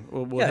this thing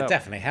will help. It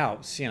definitely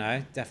helps.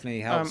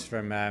 Definitely helps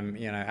from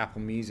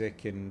Apple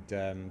Music and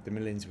the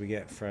millions we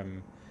get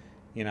from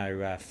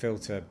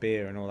Filter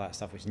beer and all that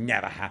stuff, which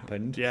never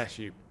happened. Yes,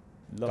 you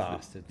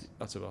bastards.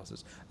 Utter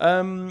bastards.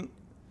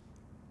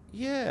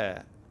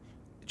 Yeah.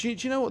 Do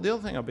you know what the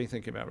other thing I've been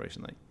thinking about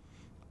recently?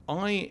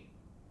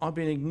 I've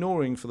been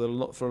ignoring for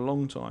a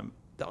long time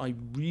that I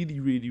really,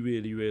 really,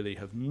 really, really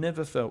have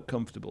never felt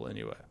comfortable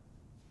anywhere.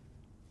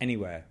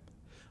 Anywhere.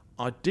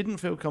 I didn't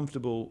feel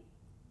comfortable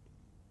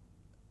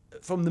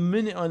from the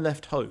minute I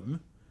left home,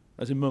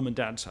 as in mum and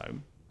dad's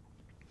home.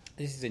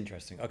 This is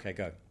interesting. Okay,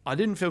 go. I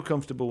didn't feel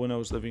comfortable when I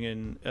was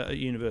living at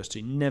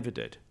university. Never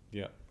did.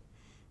 Yeah.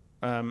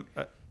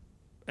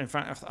 In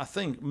fact, I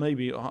think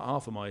maybe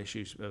half of my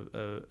issues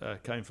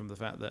came from the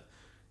fact that,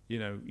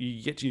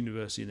 you get to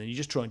university and then you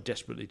just try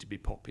desperately to be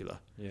popular.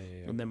 Yeah.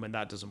 And then when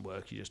that doesn't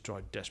work, you just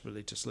try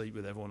desperately to sleep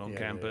with everyone on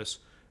campus.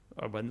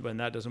 Or when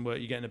that doesn't work,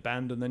 you get in a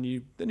band and then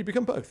you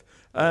become both.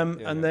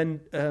 Then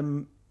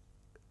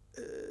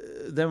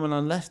when I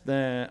left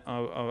there,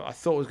 I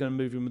thought I was going to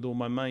move in with all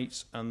my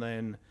mates, and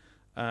then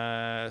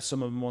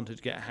some of them wanted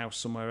to get a house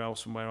somewhere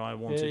else from where I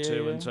wanted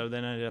to, and so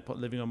then I ended up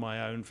living on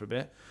my own for a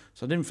bit.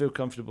 So I didn't feel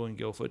comfortable in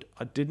Guildford.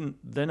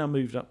 Then I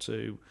moved up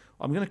to,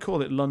 I'm going to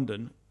call it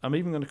London. I'm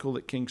even going to call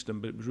it Kingston,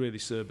 but it was really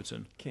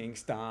Surbiton.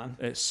 Kingston.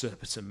 It's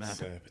Surbiton, man.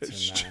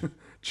 Surbiton, man.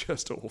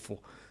 Just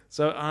awful.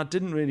 So I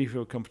didn't really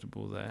feel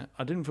comfortable there.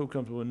 I didn't feel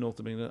comfortable in north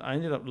of England. I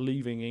ended up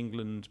leaving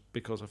England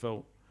because I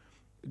felt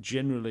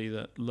generally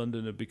that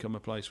London had become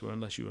a place where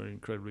unless you were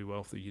incredibly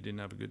wealthy, you didn't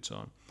have a good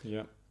time.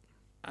 Yeah.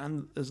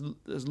 And as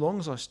long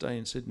as I stay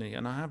in Sydney,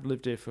 and I have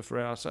lived here for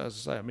hours,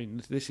 as I say, I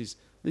mean, this is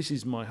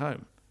my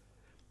home.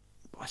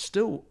 But I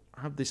still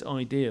have this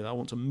idea that I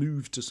want to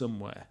move to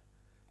somewhere.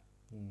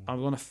 I'm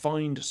going to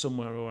find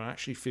somewhere where I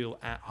actually feel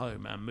at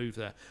home and move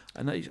there.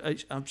 And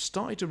I'm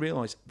starting to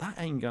realise that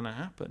ain't going to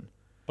happen.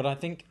 But I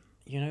think,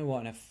 you know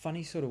what, in a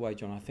funny sort of way,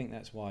 John, I think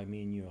that's why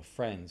me and you are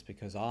friends,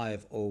 because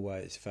I've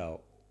always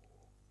felt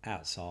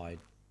outside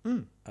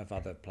of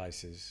other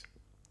places.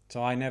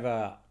 So it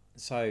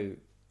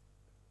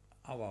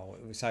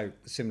was so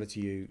similar to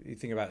you. You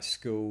think about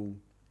school.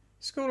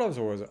 School I was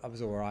all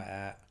right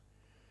at.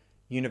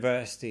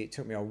 University, it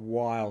took me a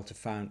while to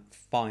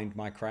find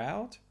my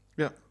crowd.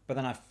 Yeah. But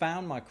then I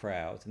found my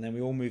crowd, and then we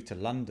all moved to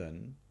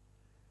London,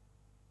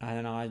 and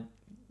then I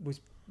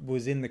was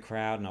in the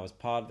crowd, and I was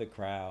part of the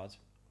crowd.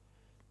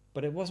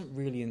 But it wasn't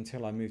really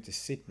until I moved to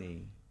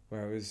Sydney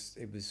where I was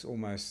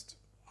almost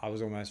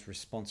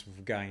responsible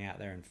for going out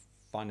there and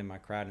finding my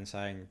crowd and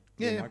saying,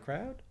 "You're my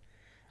crowd."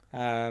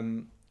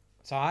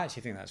 So I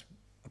actually think that's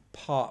a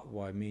part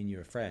why me and you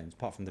are friends,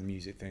 apart from the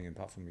music thing and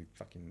apart from we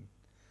fucking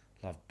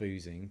love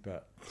boozing.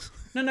 But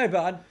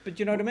but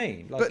you know what I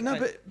mean? Like,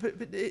 but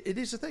it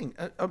is a thing.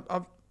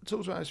 I've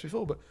talked about this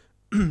before, but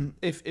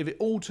if it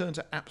all turned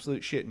to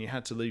absolute shit and you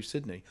had to leave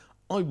Sydney,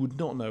 I would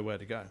not know where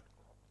to go.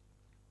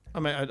 I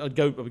mean, I'd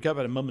go back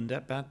to mum and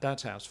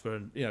dad's house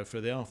for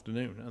the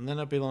afternoon, and then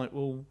I'd be like,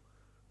 well,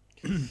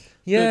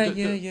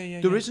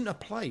 there isn't a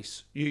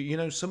place.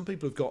 Some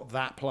people have got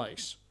that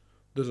place.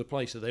 There's a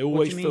place that they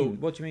always feel.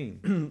 What do you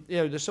mean?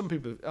 There's some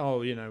people.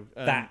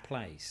 That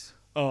place.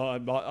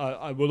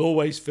 I will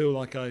always feel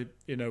like I,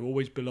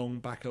 always belong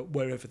back at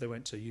wherever they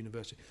went to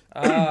university.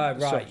 Right.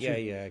 So,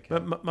 Okay.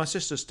 But my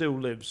sister still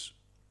lives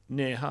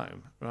near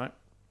home, right?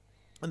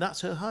 And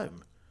that's her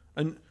home.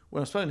 And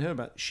when I spoke to her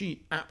about it,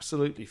 she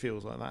absolutely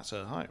feels like that's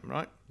her home,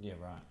 right? Yeah,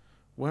 right.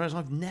 Whereas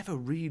I've never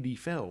really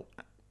felt,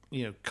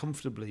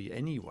 comfortably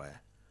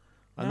anywhere.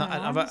 And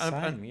I'm the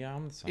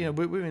same.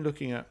 We've been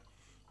looking at,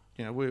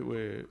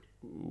 we're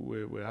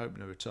hoping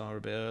to retire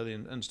a bit early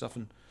and stuff,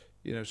 and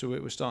so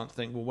we're starting to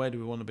think, well, where do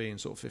we want to be in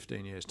sort of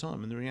 15 years'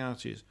 time? And the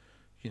reality is,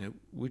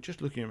 we're just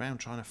looking around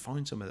trying to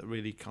find somewhere that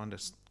really kind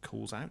of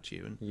calls out to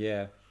you. And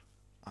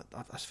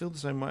I feel the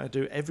same way I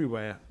do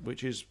everywhere,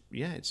 which is,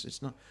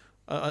 it's not.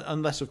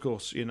 Unless, of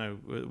course,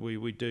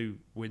 we do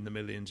win the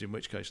millions, in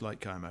which case, like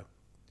Como.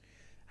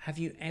 Have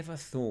you ever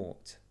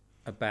thought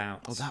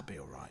about... Oh, that'd be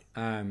all right.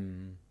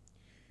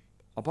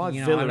 I'll buy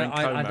a villa in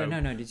Como, I don't know.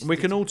 And we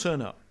can all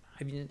turn up.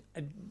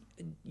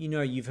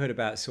 You've heard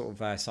about sort of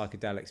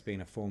psychedelics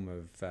being a form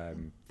of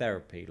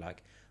therapy,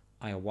 like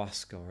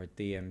ayahuasca or a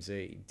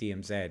DMZ.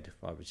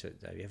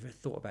 Have you ever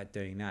thought about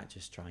doing that,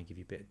 just try and give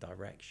you a bit of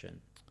direction?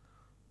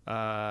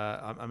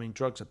 I mean,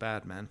 drugs are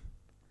bad, man.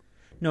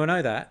 No, I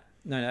know that.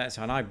 No, that's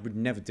fine. I would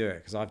never do it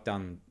because I've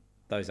done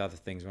those other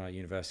things when I was at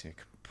university. It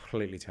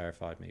completely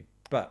terrified me.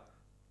 But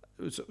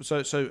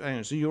so hang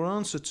on. So your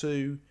answer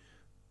to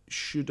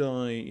should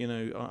I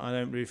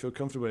don't really feel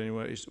comfortable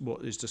anywhere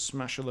is to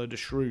smash a load of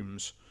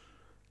shrooms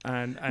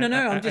and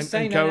I'm just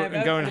saying go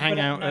and hang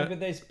out.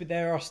 But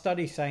there are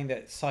studies saying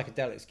that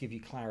psychedelics give you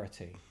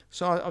clarity.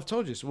 So I've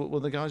told you. So, well,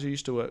 the guys who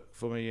used to work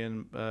for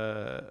me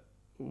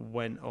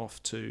went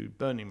off to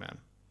Burning Man.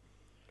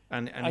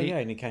 And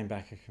he came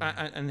back.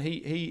 And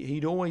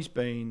he'd always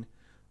been,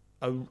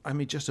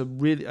 just a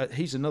really.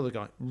 He's another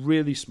guy,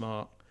 really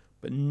smart,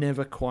 but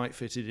never quite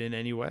fitted in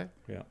anywhere.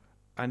 Yeah.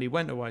 And he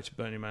went away to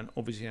Burning Man.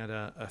 Obviously, had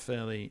a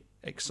fairly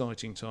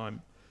exciting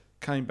time.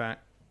 Came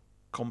back,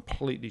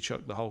 completely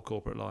chucked the whole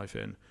corporate life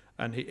in.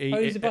 And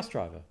he's a bus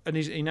driver. And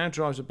he now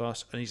drives a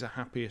bus, and he's the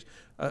happiest.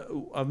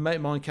 I've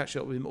made mine catch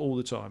up with him all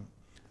the time.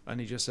 And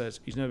he just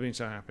says he's never been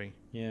so happy.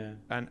 Yeah.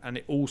 And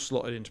it all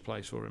slotted into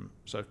place for him.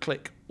 So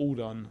click, all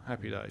done,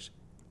 happy days.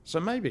 So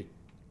maybe.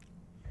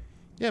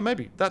 Yeah,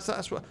 maybe. That's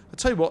what I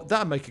tell you what,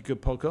 that'd make a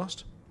good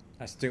podcast.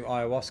 Let's do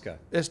ayahuasca.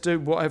 Let's do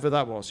whatever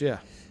that was, yeah.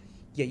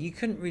 Yeah, you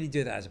couldn't really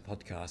do that as a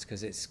podcast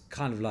because it's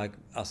kind of like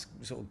us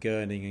sort of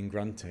gurning and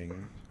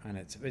grunting, and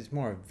it's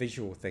more a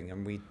visual thing,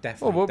 and we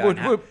definitely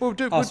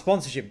our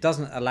sponsorship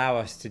doesn't allow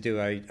us to do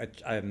a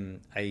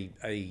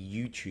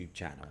YouTube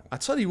channel. I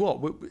tell you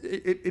what,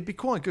 it'd be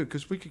quite good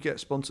because we could get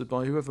sponsored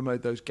by whoever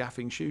made those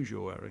gaffing shoes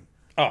you're wearing.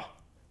 Oh,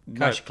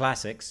 Kosher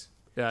Classics.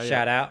 Yeah,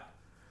 Shout out,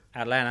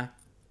 Atlanta.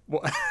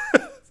 What?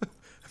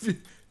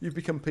 You've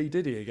become P.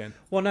 Diddy again.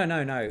 Well, no.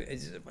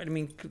 I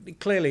mean,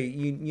 clearly,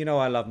 you know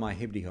I love my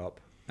hibbity hop,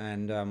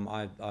 and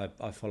I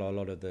follow a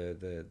lot of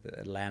the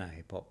Atlanta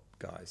hip hop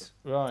guys.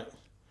 Right.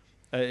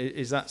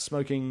 Is that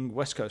smoking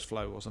West Coast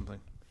flow or something?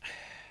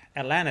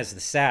 Atlanta's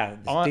the south,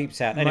 deep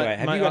south. Anyway,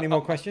 have you got any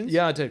more questions?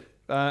 Yeah, I do.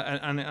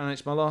 And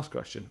it's my last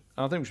question.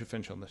 I think we should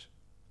finish on this.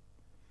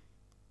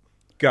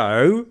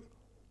 Go.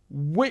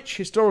 Which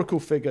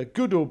historical figure,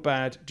 good or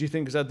bad, do you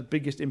think has had the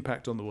biggest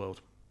impact on the world?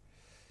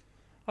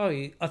 Oh,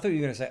 I thought you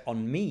were going to say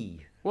on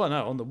me. Well,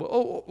 no, on the world.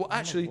 Oh, well,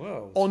 actually,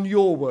 on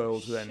your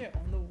world then. Shit,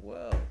 on the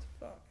world.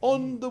 Fuck.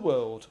 On the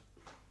world.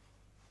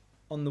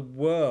 On the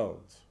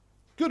world.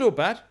 Good or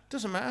bad,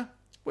 doesn't matter.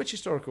 Which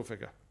historical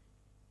figure?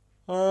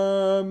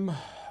 On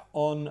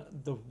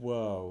the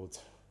world.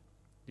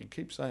 You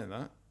keep saying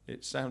that.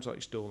 It sounds like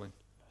you're stalling.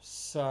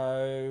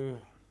 So,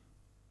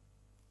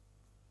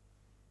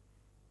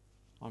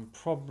 I'm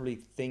probably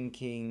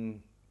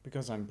thinking,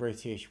 because I'm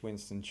British,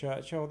 Winston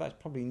Churchill. That's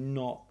probably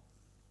not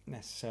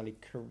necessarily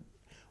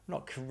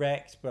not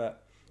correct,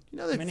 but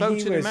they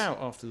voted him out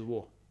after the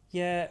war.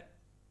 Yeah,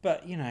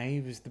 but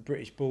he was the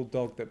British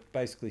bulldog that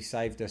basically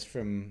saved us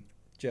from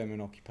German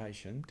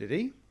occupation. Did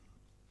he?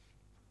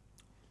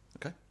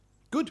 Okay,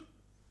 good.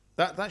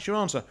 That's your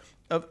answer.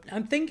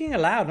 I'm thinking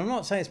aloud. I'm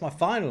not saying it's my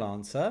final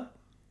answer.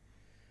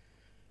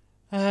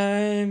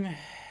 I'm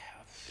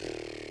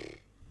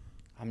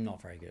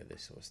not very good at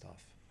this sort of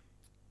stuff.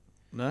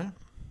 No?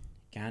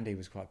 Gandhi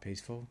was quite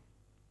peaceful.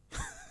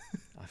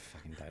 I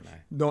fucking don't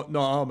know.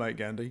 Not our mate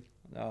Gandhi.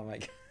 Oh,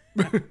 mate.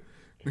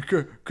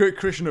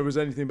 Krishna was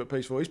anything but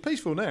peaceful. He's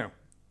peaceful now.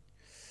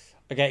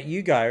 Okay,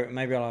 you go.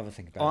 Maybe I'll have a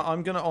think about it.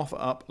 I'm going to offer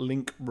up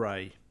Link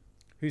Wray.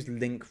 Who's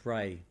Link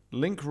Wray?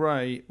 Link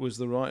Wray was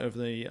the writer of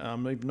the...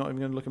 I'm not even going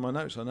to look at my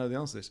notes. I know the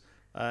answer to this.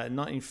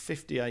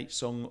 1958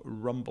 song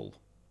Rumble.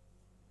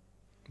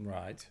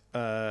 Right.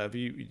 Do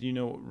you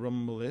know what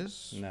Rumble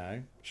is?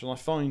 No. Shall I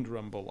find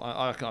Rumble?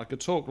 I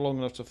could talk long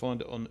enough to find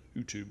it on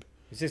YouTube.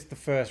 Is this the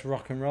first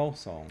rock and roll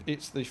song?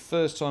 It's the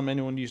first time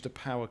anyone used a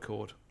power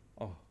chord.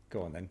 Oh,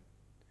 go on then.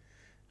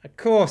 Of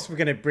course we're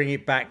going to bring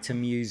it back to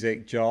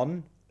music,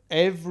 John.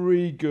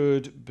 Every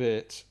good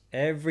bit.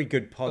 Every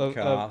good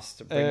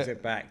podcast brings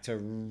it back to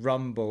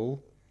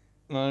Rumble.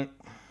 No.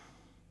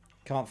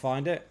 Can't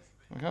find it?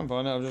 I can't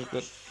find it. I've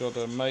just got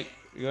to make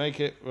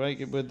it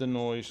with the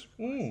noise.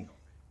 Mm.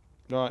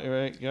 Right,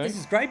 here we go. This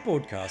is great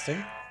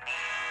broadcasting.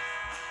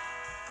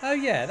 Oh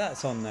yeah,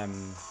 that's on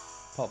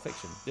Pulp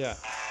Fiction. Yeah.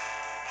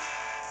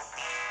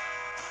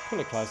 Pull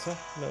it closer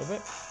a little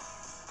bit.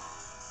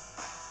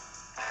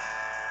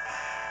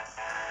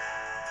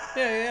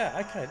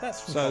 Yeah. Okay,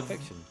 that's from Pulp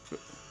Fiction.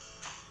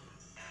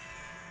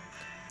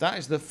 That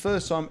is the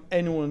first time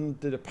anyone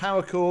did a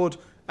power chord,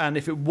 and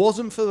if it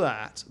wasn't for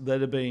that,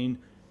 there'd have been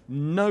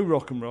no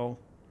rock and roll,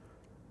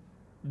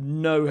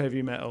 no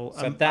heavy metal.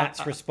 So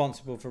that's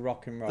responsible for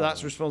rock and roll.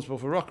 That's responsible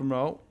for rock and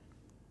roll.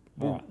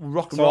 Right.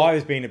 Rock and so roll. I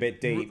was being a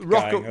bit deep.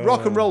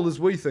 Rock and roll as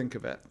we think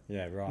of it.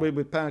 Yeah, right.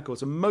 With power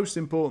chords. And most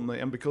importantly,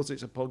 and because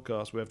it's a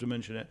podcast, we have to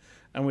mention it,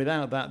 and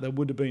without that, there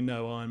would have been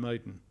no Iron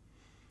Maiden.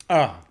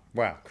 Oh,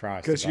 well,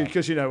 Christ.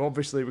 Because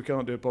obviously we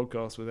can't do a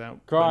podcast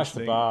without Christ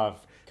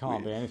above.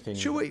 Can't be anything.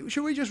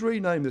 Should we just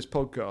rename this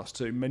podcast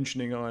to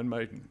Mentioning Iron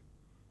Maiden?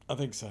 I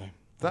think so.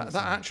 That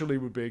actually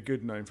would be a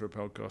good name for a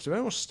podcast. If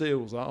anyone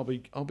steals that,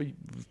 I'll be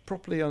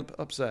properly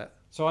upset.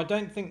 So I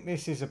don't think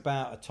this is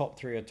about a top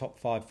 3 or top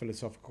 5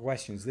 philosophical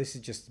questions. This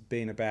is just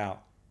been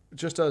about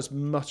just us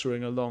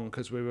muttering along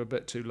because we were a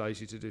bit too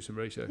lazy to do some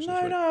research.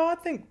 No.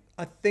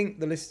 I think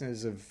the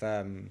listeners have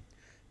found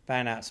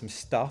out some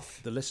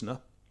stuff. The listener,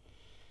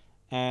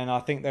 and I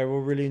think they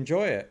will really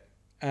enjoy it.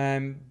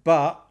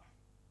 But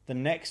the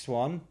next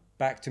one,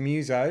 back to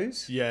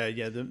Musos. Yeah.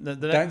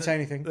 Don't say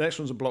anything. The next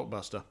one's a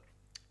blockbuster.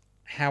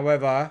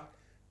 However,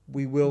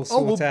 we will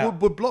sort out.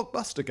 Would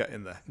Blockbuster get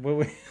in there? Will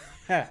we?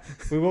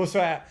 We will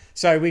sort out.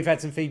 So we've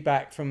had some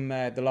feedback from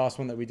the last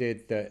one that we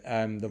did that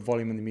the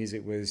volume of the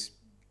music was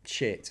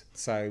shit.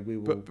 So we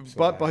will.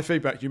 But by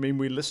feedback, you mean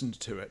we listened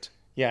to it?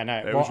 Yeah,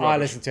 no. Well, I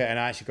listened to it and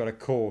I actually got a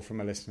call from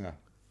a listener.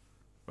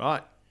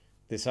 Right.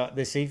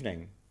 This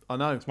evening. I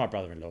know. It's my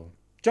brother-in-law,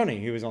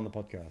 Johnny, who was on the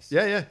podcast.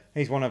 Yeah.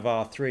 He's one of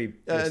our 3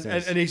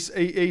 listeners. And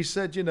he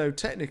said,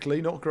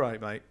 technically not great,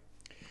 mate.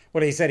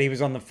 Well, he said he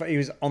was on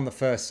the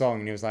first song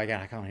and he was like,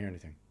 I can't hear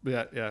anything.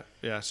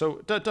 Yeah.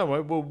 So don't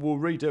worry, we'll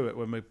redo it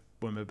when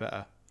we're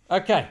better.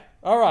 Okay.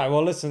 All right.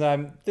 Well,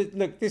 listen.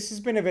 Look, this has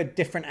been a bit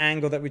different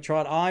angle that we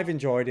tried. I've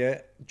enjoyed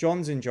it.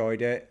 John's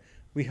enjoyed it.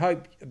 We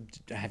hope.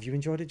 Have you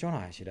enjoyed it, John?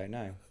 I actually don't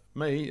know.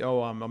 Me?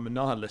 Oh, I'm a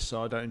nihilist,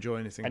 so I don't enjoy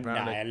anything.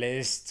 Apparently.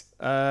 Nihilist.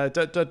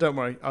 Don't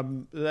worry.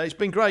 It's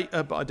been great,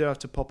 but I do have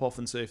to pop off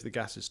and see if the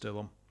gas is still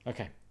on.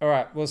 Okay. All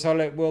right. Well, so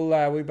look,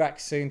 we'll be back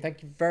soon.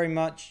 Thank you very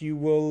much. You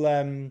will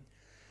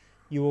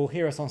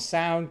hear us on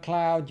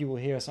SoundCloud. You will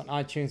hear us on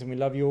iTunes, and we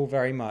love you all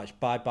very much.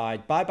 Bye bye.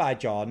 Bye bye,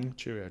 John.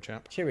 Cheerio,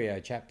 chap. Cheerio,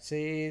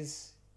 chapsies.